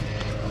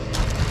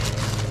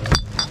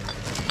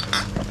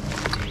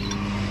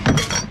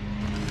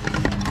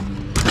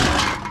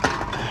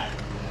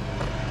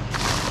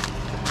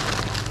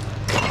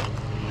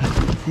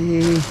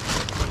 There.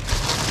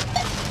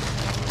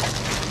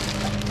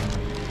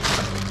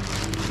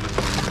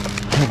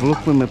 Have a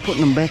look when we're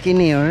putting them back in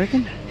there, I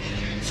reckon.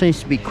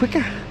 Seems to be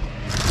quicker.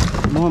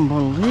 Wine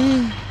bottle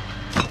there.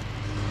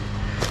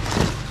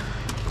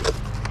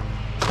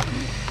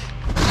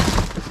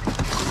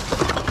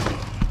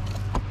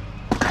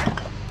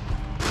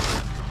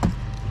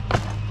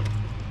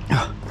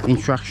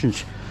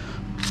 Instructions.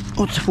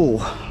 What's it for?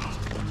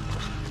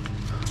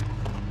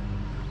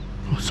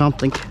 Or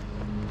something.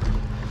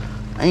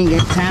 I ain't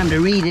got time to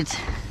read it.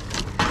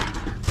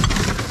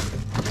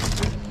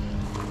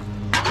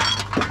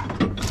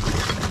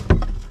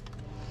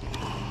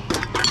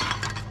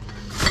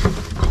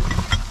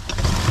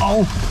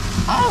 Oh,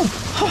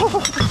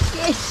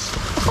 yes,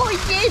 oh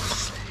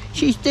yes.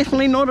 She's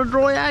definitely not a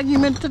dry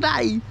argument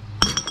today.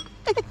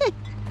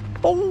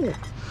 All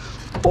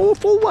 4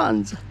 full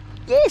ones.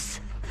 Yes.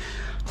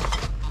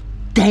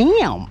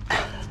 Damn!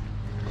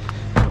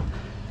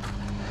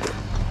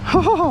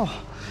 Oh.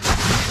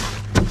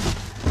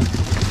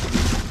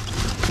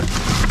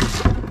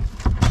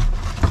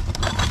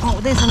 Oh,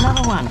 there's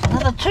another one.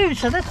 Another 2,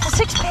 so that's a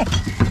 6-pack.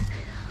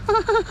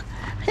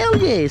 Hell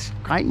yes.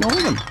 Great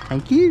Northern.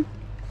 Thank you.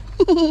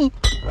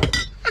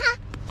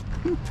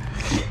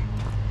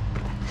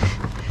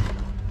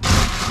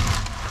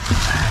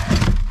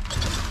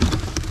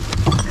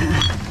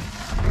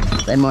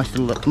 They must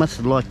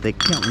have liked their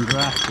Kelton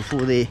Draft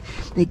before their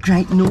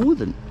Great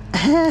Northern.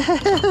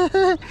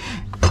 I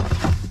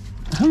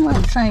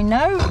won't say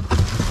no.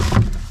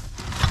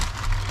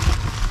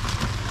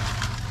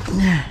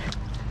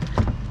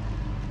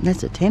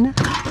 That's a tenner.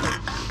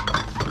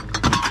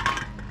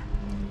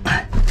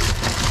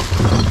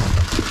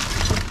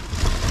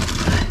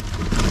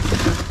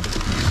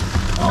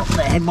 Oh,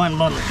 they had 1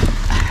 bottle.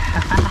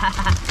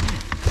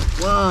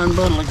 1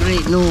 bottle of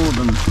Great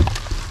Northern.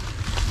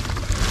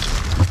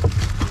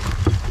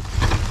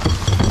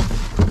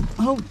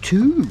 Oh,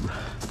 2.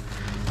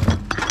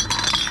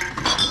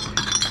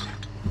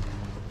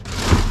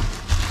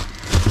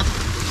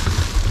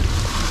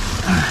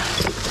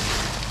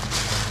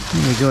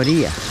 What do we got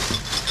here?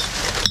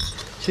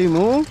 2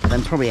 more.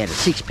 Then probably had a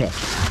 6-pack.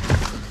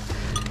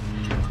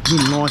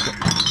 Didn't like it.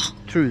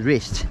 Threw the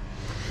rest.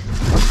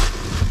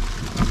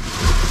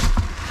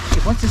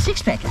 What's a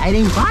 6-pack?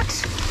 18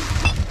 bucks?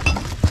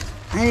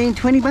 18,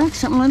 20 bucks,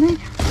 something like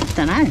that?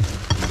 Don't know.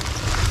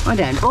 I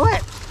don't buy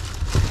it.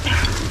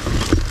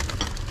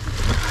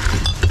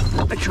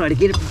 I try to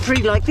get it for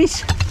free like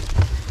this.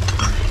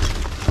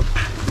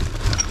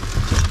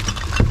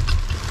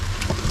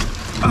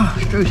 Oh,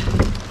 screws.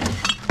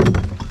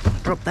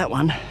 Drop that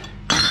one.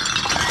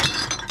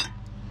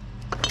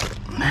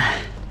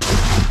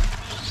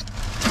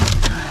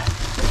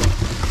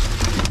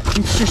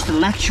 It's just a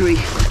luxury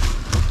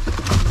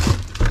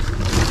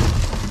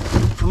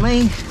for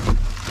me.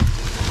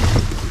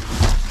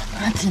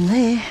 That's in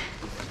there.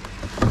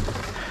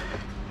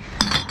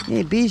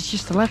 Yeah, beer's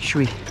just a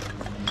luxury.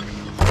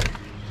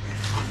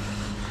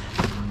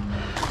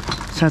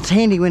 So it's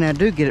handy when I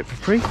do get it for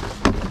free.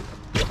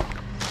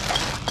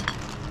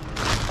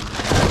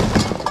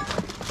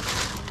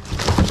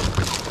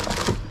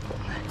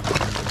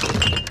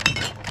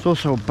 It's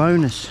also a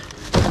bonus.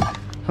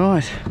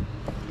 Right,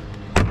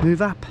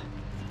 move up.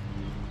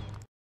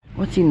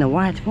 What's in the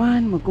white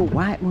one? We'll go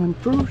white one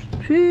first.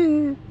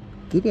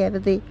 Get out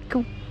of there.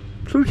 Go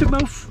through the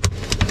mouth.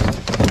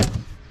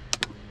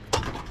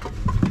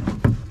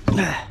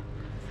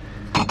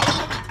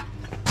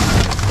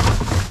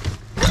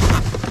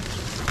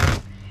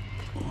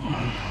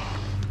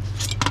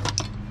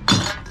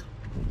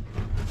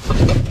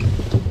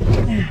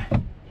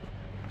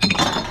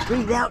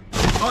 Breathe out,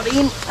 not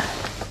in.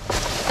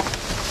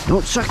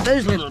 Don't suck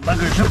those little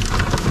buggers up.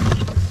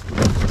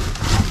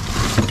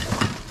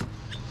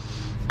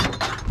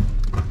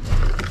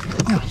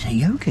 Oh, it's a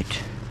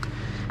yogurt.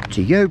 It's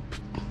a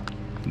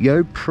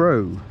Yo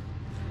Pro.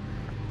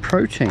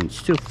 Protein,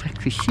 still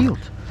factory sealed.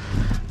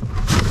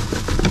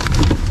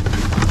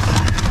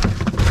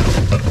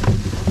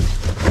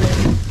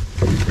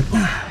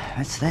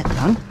 That's that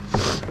done.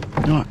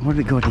 Right, what have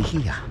we got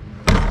here?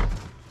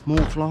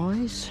 More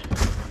flies.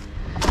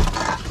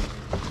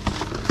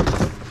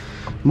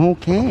 More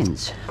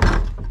cans.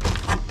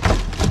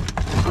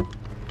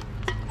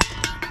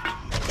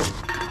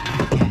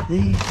 Okay,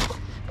 there.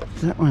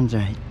 That one's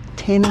a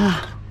tenner.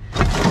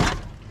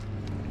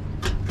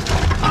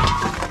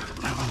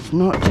 That one's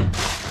not.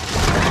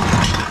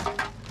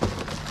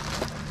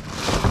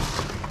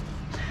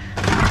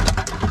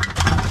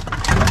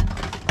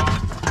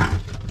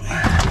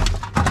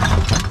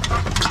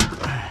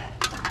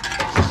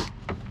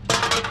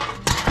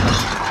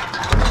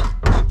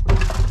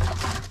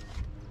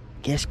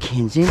 Gas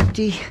can's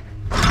empty.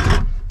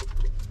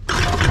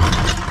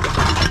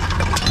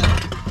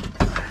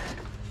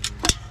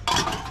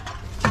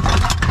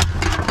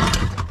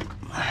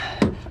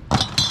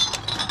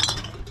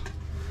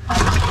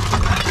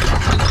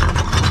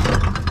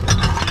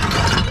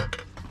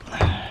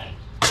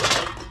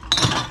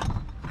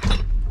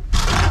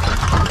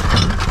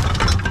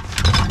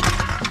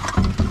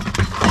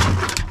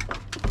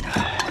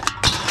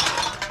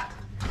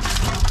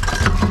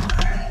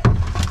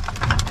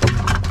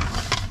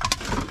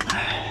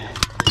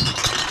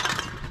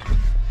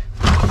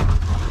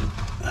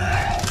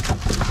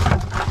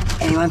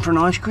 Anyone for an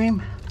ice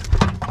cream?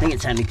 I think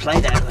it's only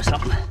Play-Doh or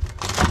something.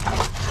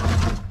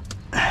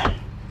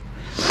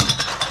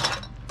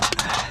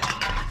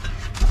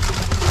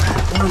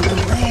 One little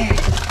there.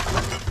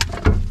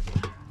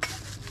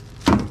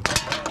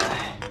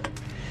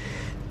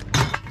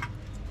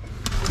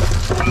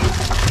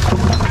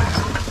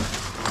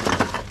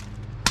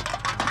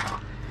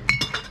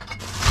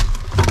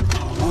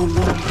 One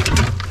more.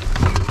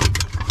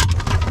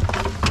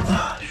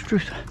 Oh,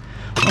 Struth.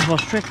 I've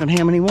lost track on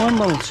how many wine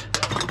bottles.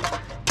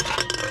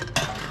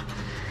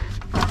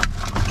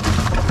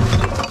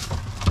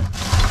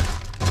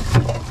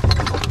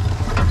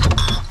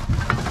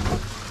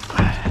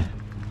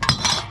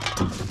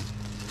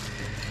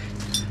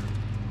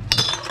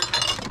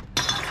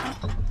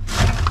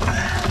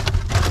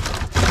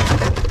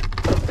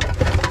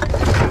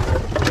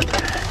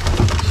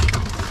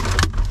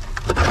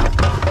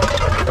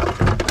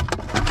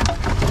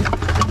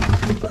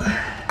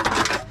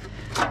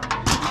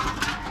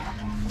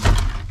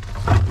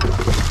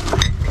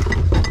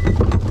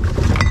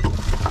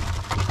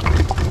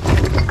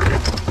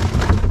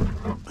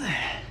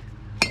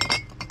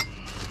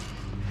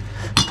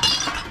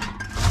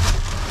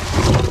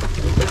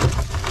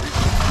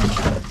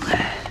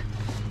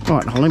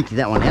 Right, I'll empty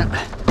that one out.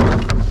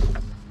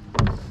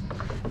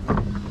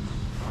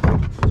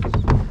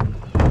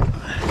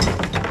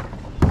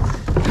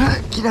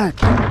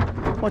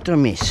 Okey-doke. What did I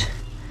miss?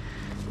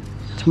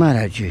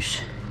 Tomato juice.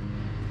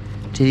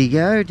 Did he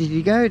go? Did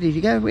he go? Did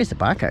he go? Where's the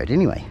barcode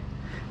anyway?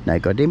 No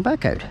goddamn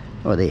barcode.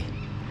 Oh, there.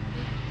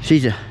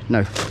 Caesar.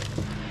 No.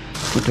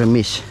 What did I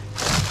miss?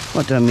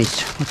 What did I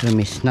miss? What did I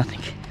miss?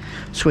 Nothing.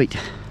 Sweet.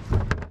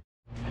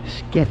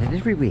 Scattered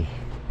everywhere.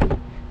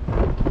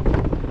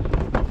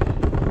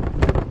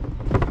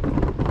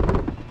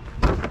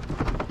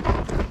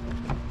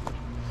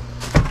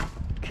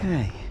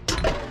 Okay,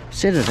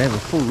 said I'd have a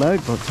full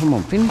load by the time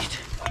I'm finished.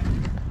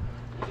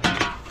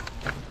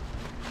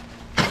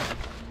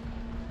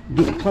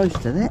 Getting close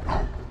to that.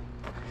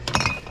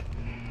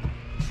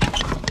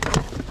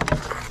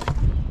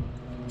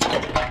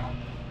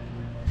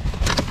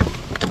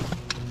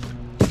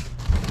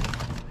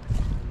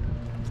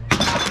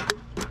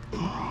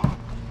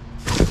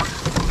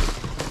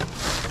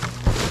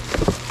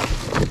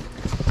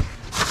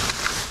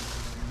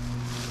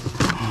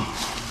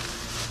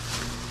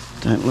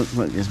 Don't look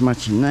like there's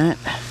much in that.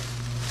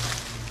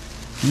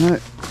 No,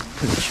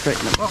 put it straight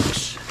in the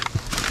box.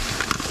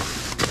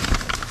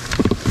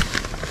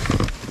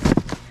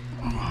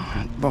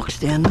 Box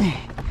down there.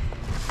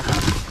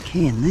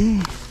 Can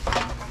there.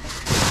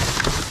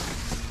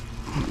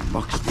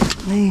 Box down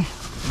there.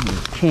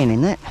 Can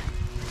in that.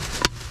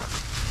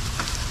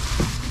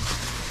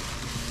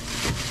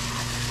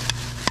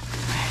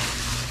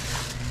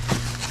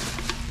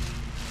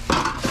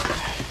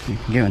 You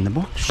can go in the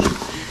box.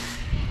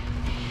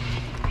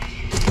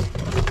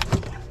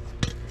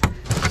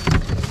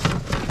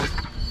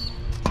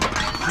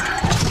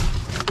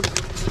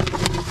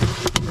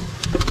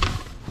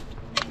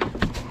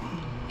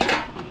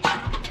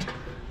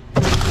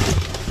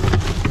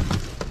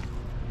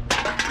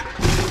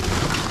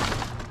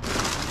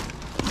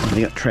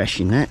 We got trash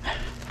in that.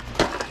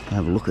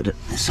 Have a look at it.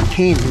 There's some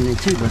cans in there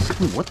too. But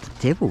what the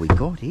devil we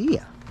got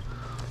here?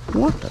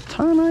 What the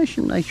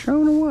tarnation they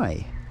thrown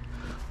away?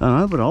 I don't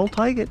know, but I'll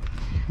take it.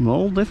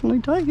 I'll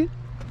definitely take it.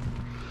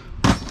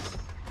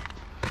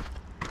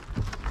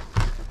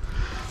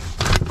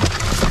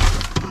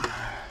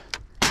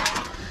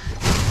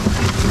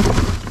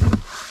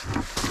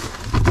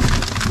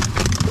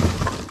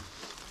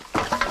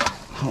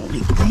 Hold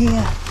it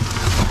there.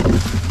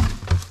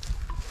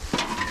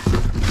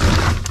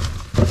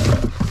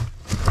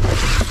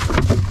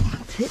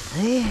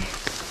 there.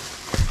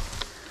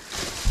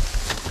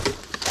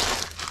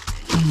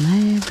 In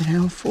there, bit of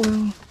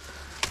alfoil.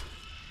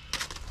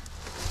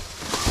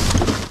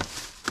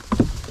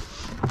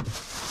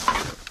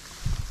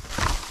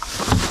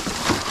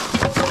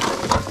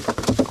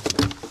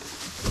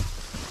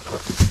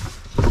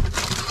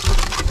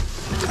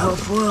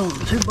 Alfoil,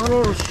 2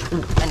 bottles,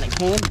 and a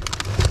can.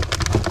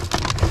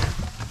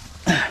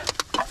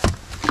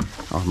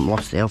 I've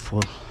lost the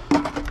alfoil.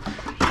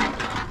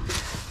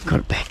 Got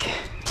it back.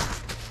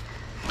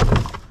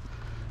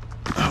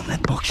 Oh,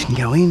 that box can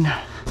go in.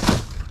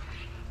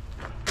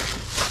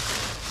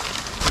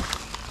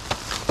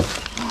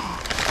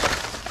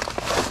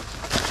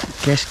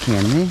 Gas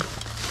can there.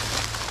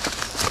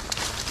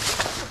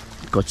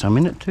 Got some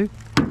in it too.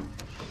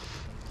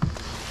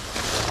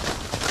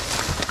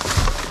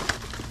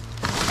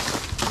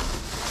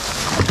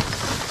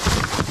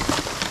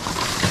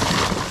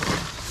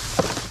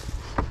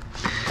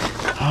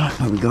 Alright,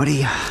 what we got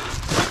here?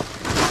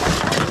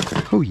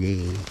 Oh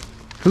yeah,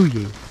 oh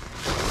yeah.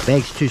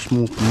 Bag's too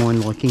small for my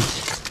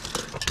likings.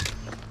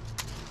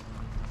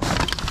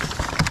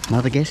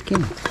 Another gas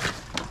can.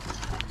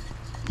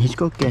 He's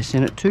got gas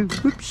in it too.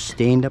 Whoops,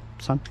 stand up,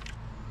 son.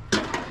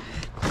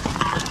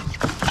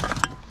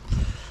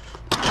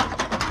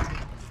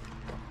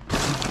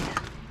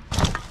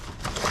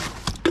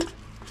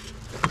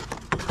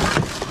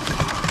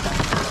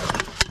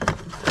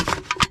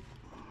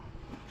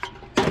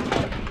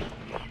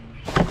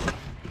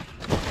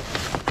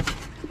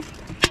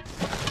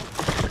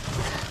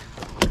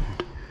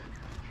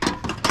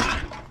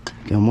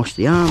 Go and wash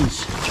the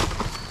arms.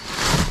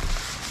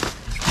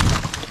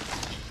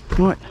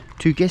 Right,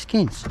 2 gas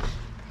cans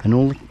and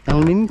all the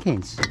aluminium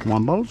cans,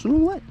 1 bottles and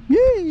all that.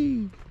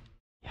 Yay!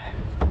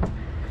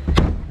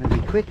 That'll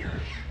be quick.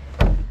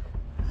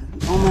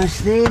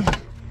 Almost there.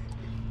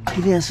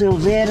 Get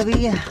ourselves out of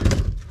here.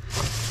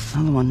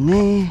 Another one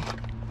there.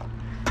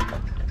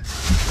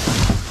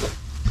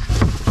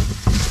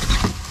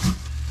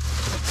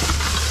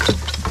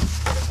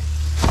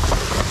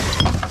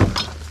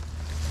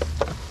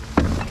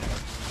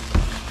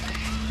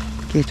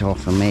 Get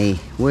off of me,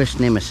 worst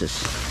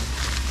nemesis.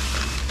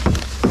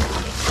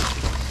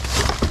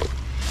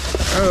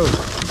 Oh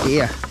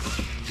dear,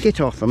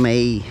 get off of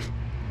me,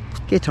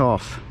 get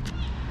off.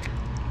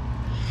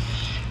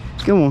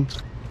 Go on,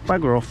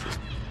 bugger off.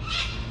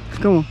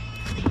 Go on,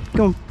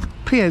 go on,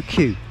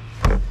 POQ.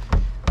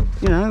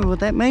 You know what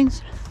that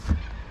means?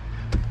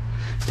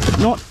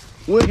 Not,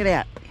 work it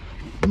out.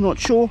 Not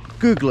sure,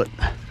 Google it.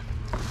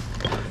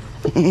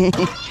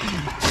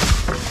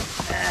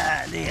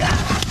 Ah dear.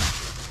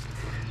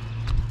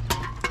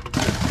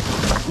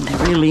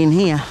 They're really in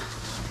here.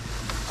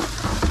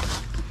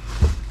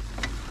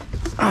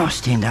 Oh,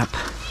 stand up.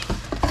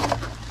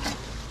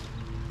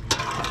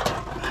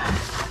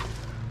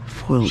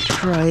 Foil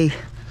tray.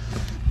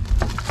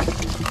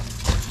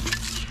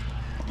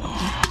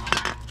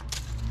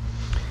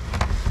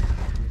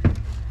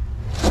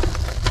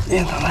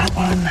 There's that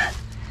one.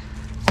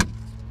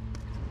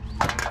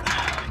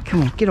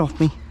 Come on, get off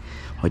me.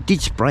 I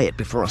did spray it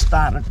before I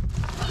started,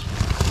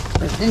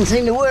 but it didn't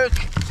seem to work.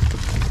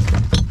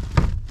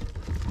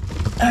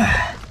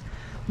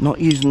 Not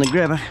using the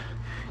grabber.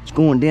 It's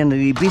going down to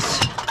the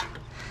abyss.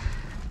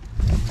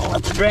 I'll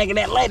have to drag it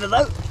out later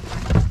though,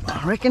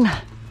 I reckon.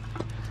 How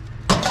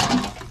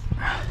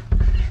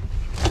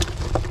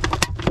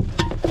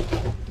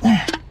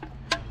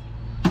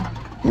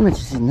much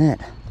is in that?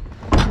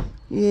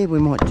 Yeah, we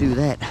might do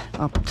that.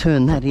 I'll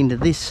turn that into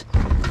this.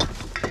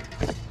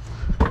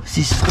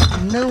 This has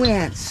got no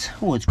ounce.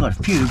 Oh, it's got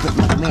a few, but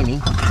not many.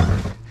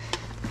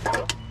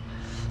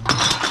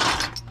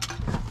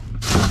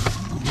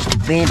 Just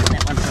abandon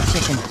that one for a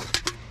second.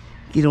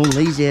 Get all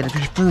these out of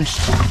here first.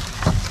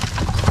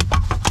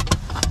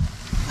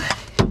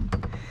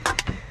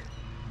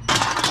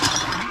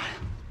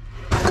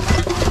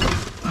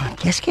 Oh,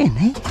 gas can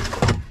there.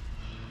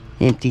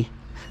 Empty.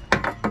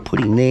 Put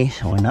him there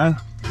so I know.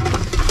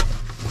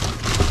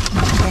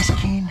 Gas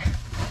can.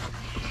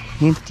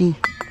 Empty.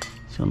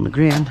 It's on the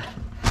ground.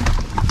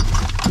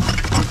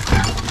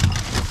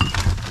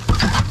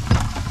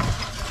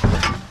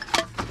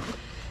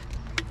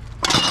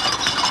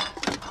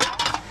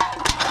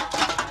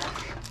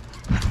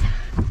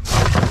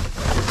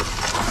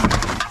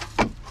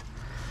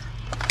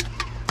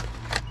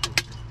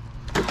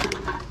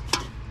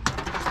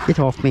 Get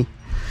off me.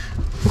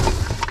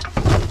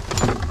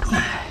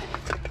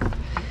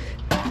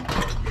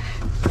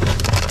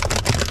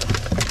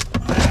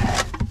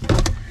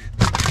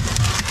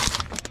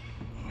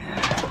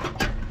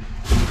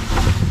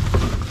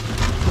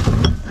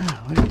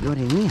 What have we got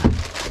in here?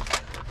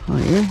 Oh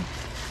yeah.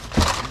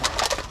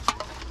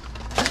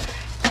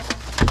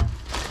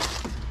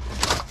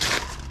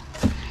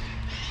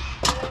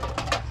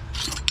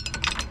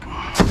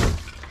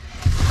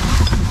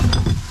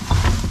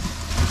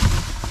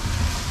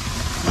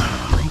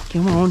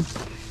 Come on,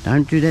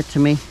 don't do that to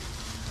me.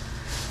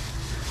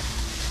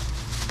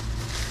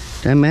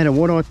 Don't matter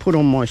what I put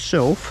on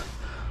myself,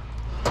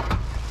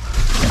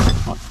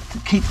 I'll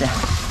keep the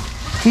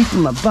keep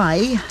them at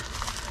bay,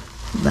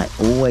 they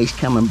always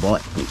come and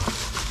bite me.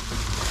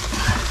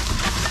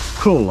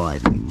 Crawl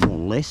over me, more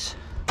or less.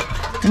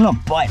 They're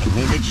not biting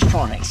me, they're just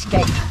trying to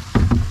escape.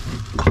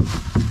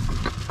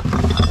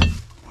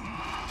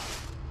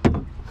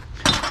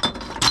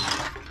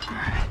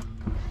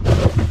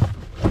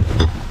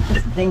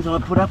 That's the things I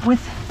put up with.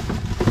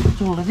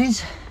 That's all it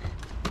is.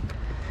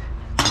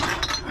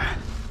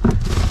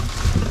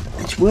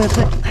 It's worth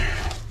it.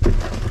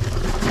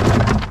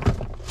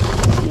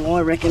 Well,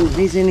 I reckon it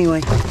is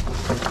anyway.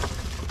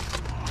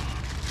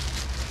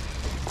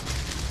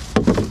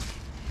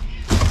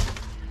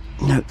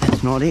 No,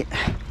 that's not it.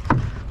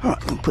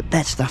 Alright, we'll put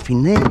that stuff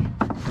in there.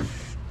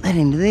 That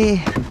into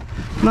there.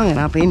 Mung it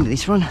up into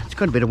this one. It's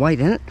got a bit of weight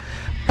in it.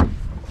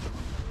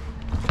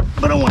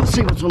 But I want to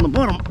see what's on the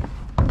bottom.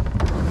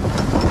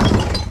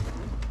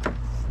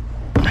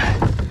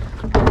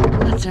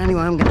 That's the only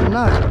way I'm going to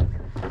know.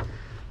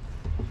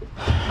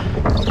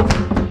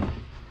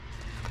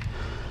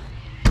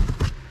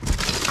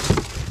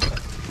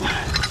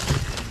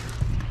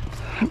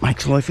 That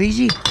makes life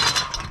easy.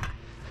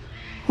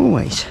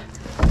 Always.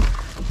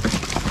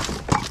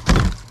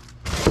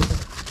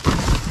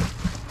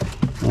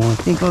 Oh, I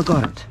think I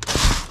got it.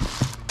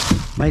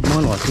 Made my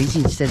life easy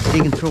instead of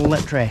digging through all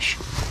that trash.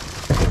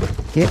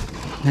 Yep,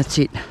 that's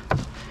it.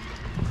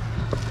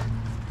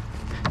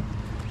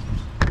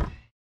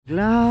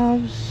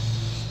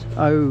 Gloves.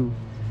 Oh,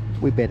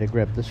 we better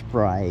grab the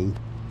spray.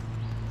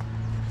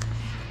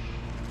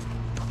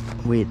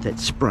 Where'd that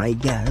spray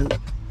go?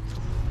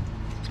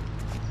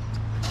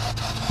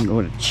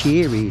 Got a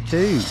chair here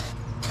too.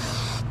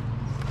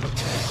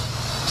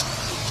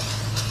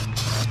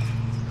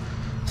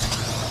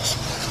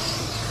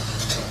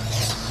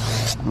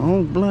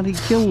 Oh, bloody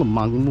kill the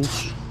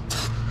mongrels.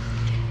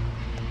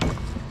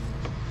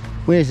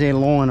 Where's their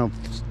line of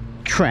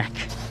track?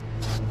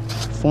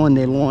 Find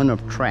their line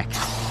of track.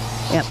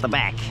 Out the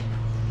back.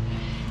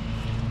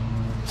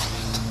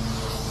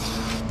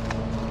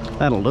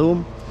 That'll do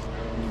them.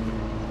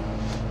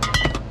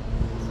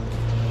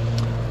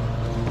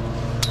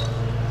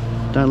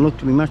 Don't look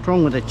to be much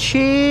wrong with the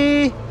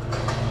chair.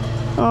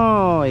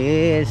 Oh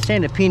yeah,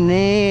 sand a pin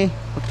there.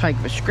 I'll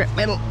take the scrap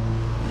metal.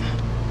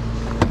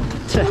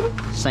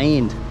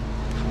 Sand.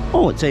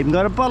 Oh, it's even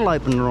got a bottle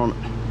opener on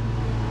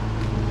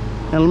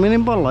it.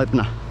 Aluminium bottle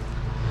opener.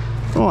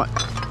 Right,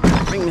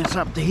 bring this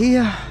up to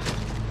here.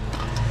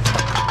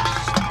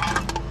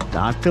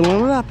 Start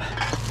filling it up.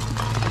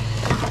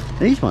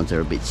 These ones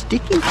are a bit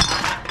sticky.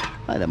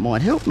 Oh, that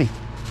might help me.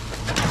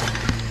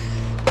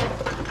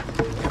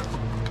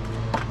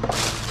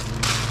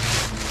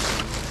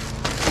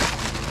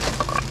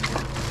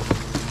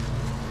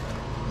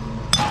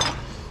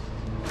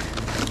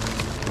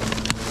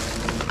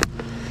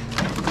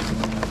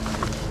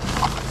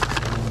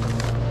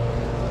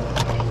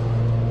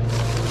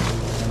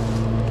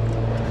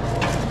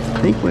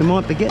 I think we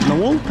might be getting the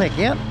wall pack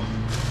out.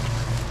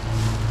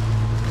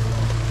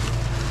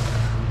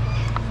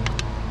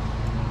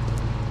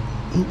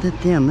 Put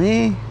that down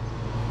there.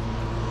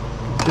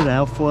 Good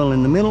alfoil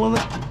in the middle of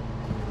it.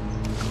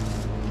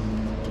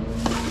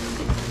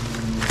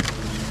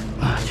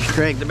 Just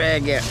drag the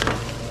bag out.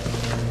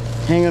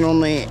 Hang it on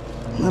there.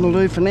 That'll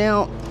do for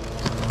now.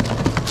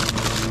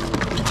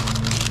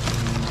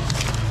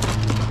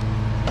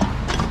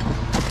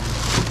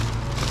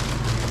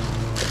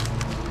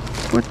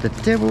 What the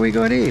devil we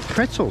got here?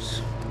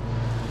 Pretzels.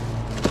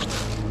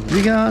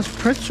 Big ass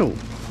pretzel.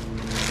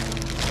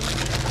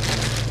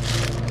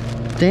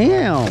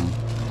 Damn.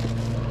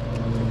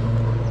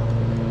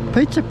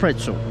 Pizza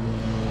pretzel.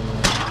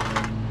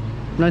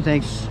 No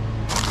thanks.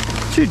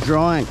 Too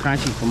dry and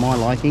crunchy for my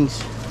likings.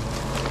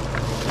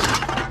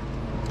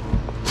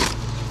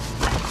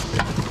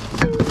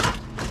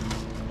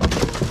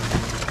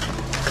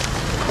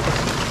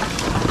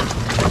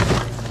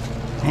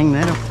 Hang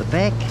that off the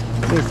back.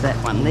 Where's that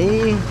one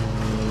there?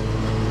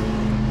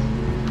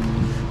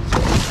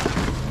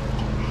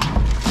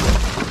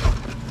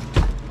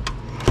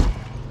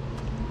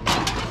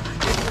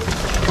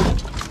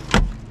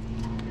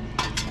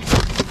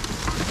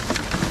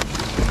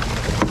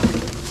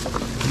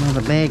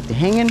 Another bag to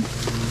hang in.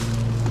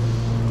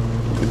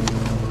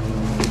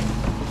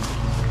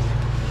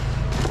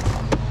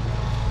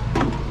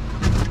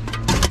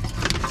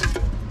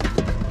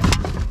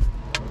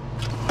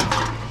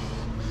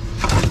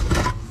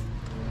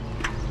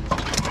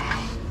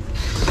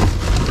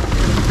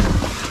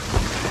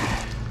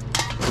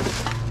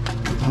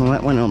 Well,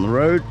 that went on the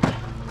road.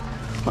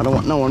 I don't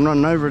want no one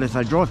running over it if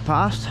they drive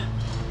past.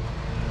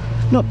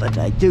 Not that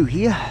they do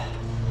here.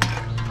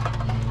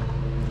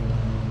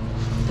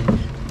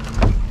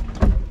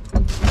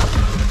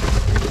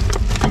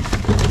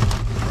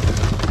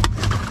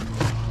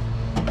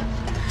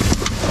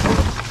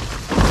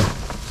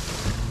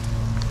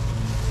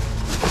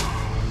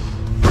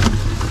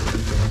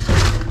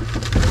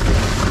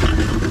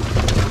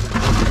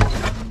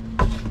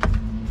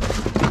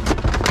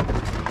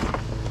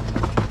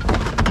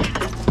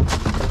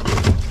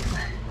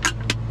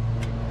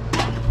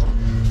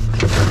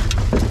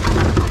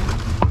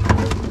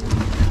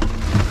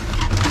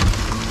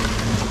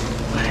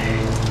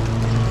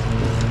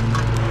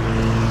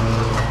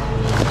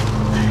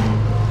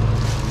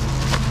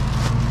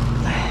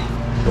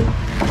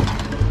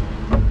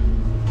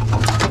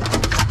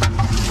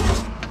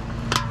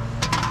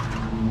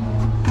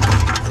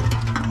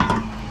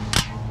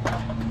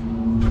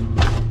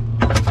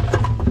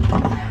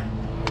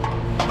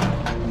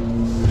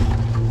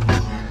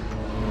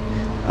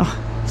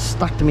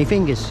 stuck to my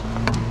fingers.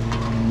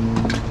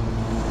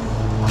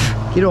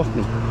 Get off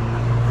me.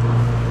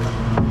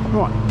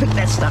 Right, pick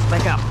that stuff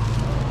back up.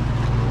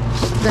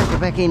 Stack it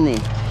back in there.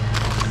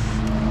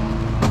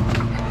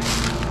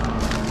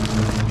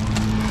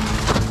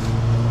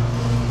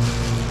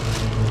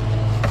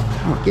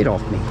 Oh, get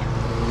off me.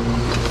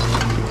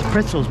 Get the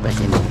pretzels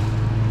back in there.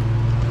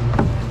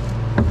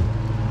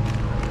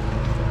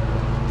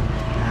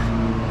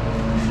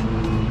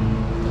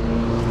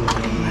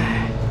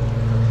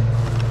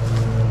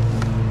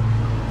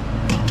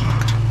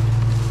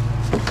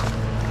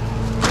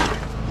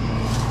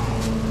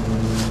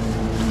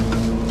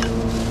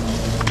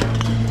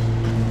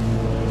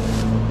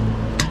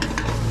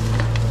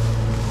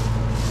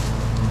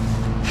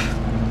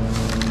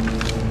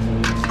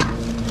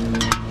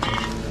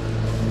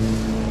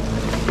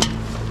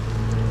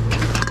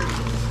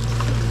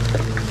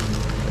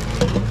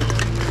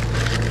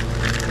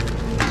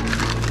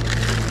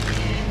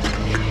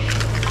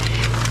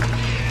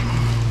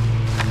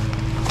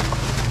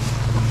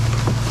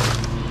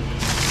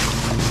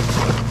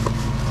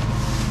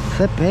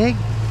 That bag.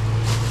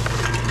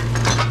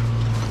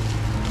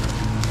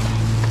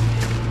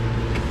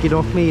 Get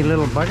off me, you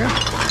little bugger.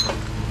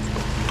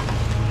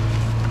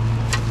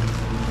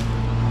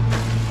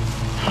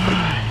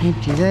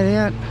 Empty that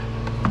out.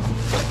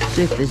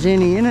 See if there's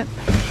any in it.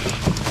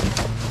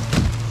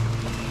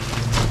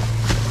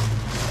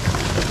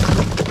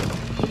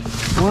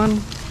 One.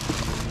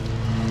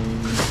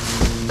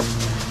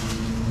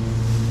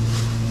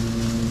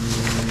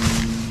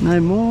 No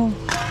more.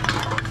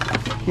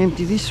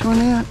 Empty this one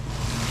out.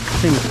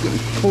 Thing's getting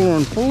fuller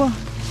and fuller.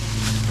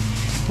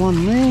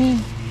 One there.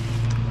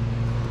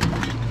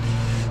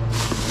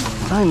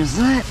 Same as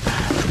that.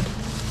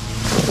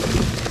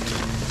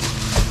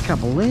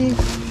 Couple there.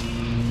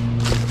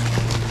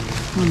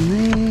 One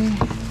there.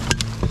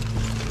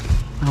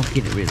 I'll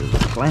get rid of the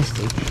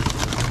plastic.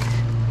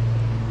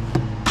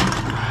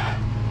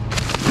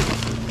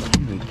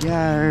 Here we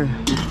go.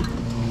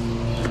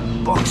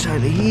 Box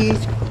over here.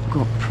 It's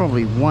got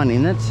probably one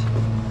in it.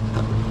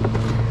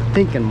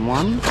 Thinking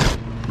one.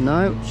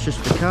 No, it's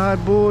just the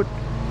cardboard.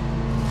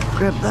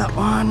 Grab that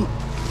one.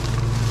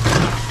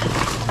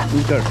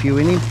 We've got a few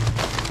in him.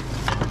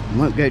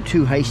 Won't go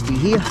too hasty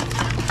here.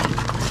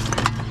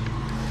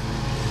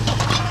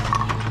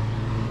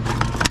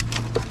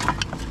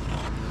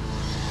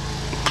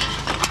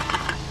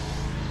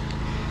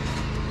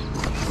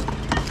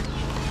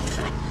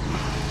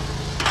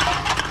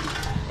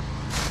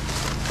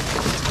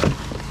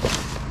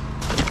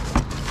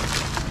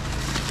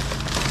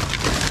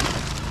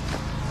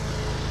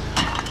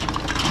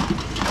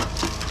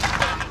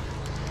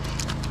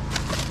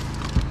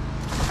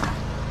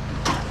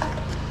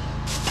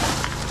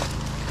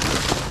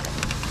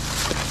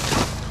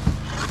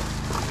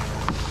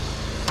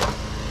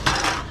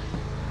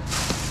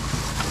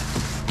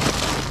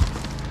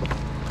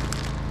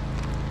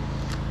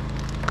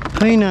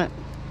 Peanut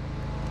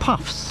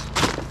puffs,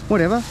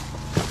 whatever.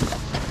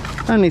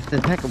 Only if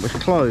the packet was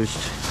closed.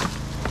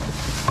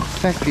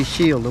 Factory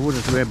sealed, I would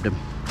have grabbed them.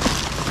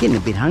 Getting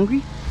a bit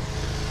hungry.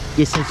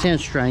 Yes, that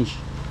sounds strange.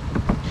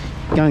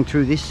 Going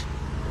through this,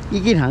 you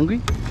get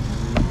hungry.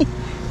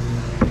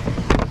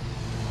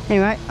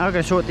 Anyway, I'll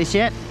go sort this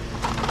out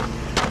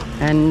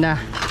and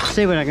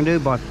see what I can do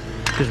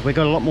because we've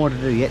got a lot more to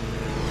do yet.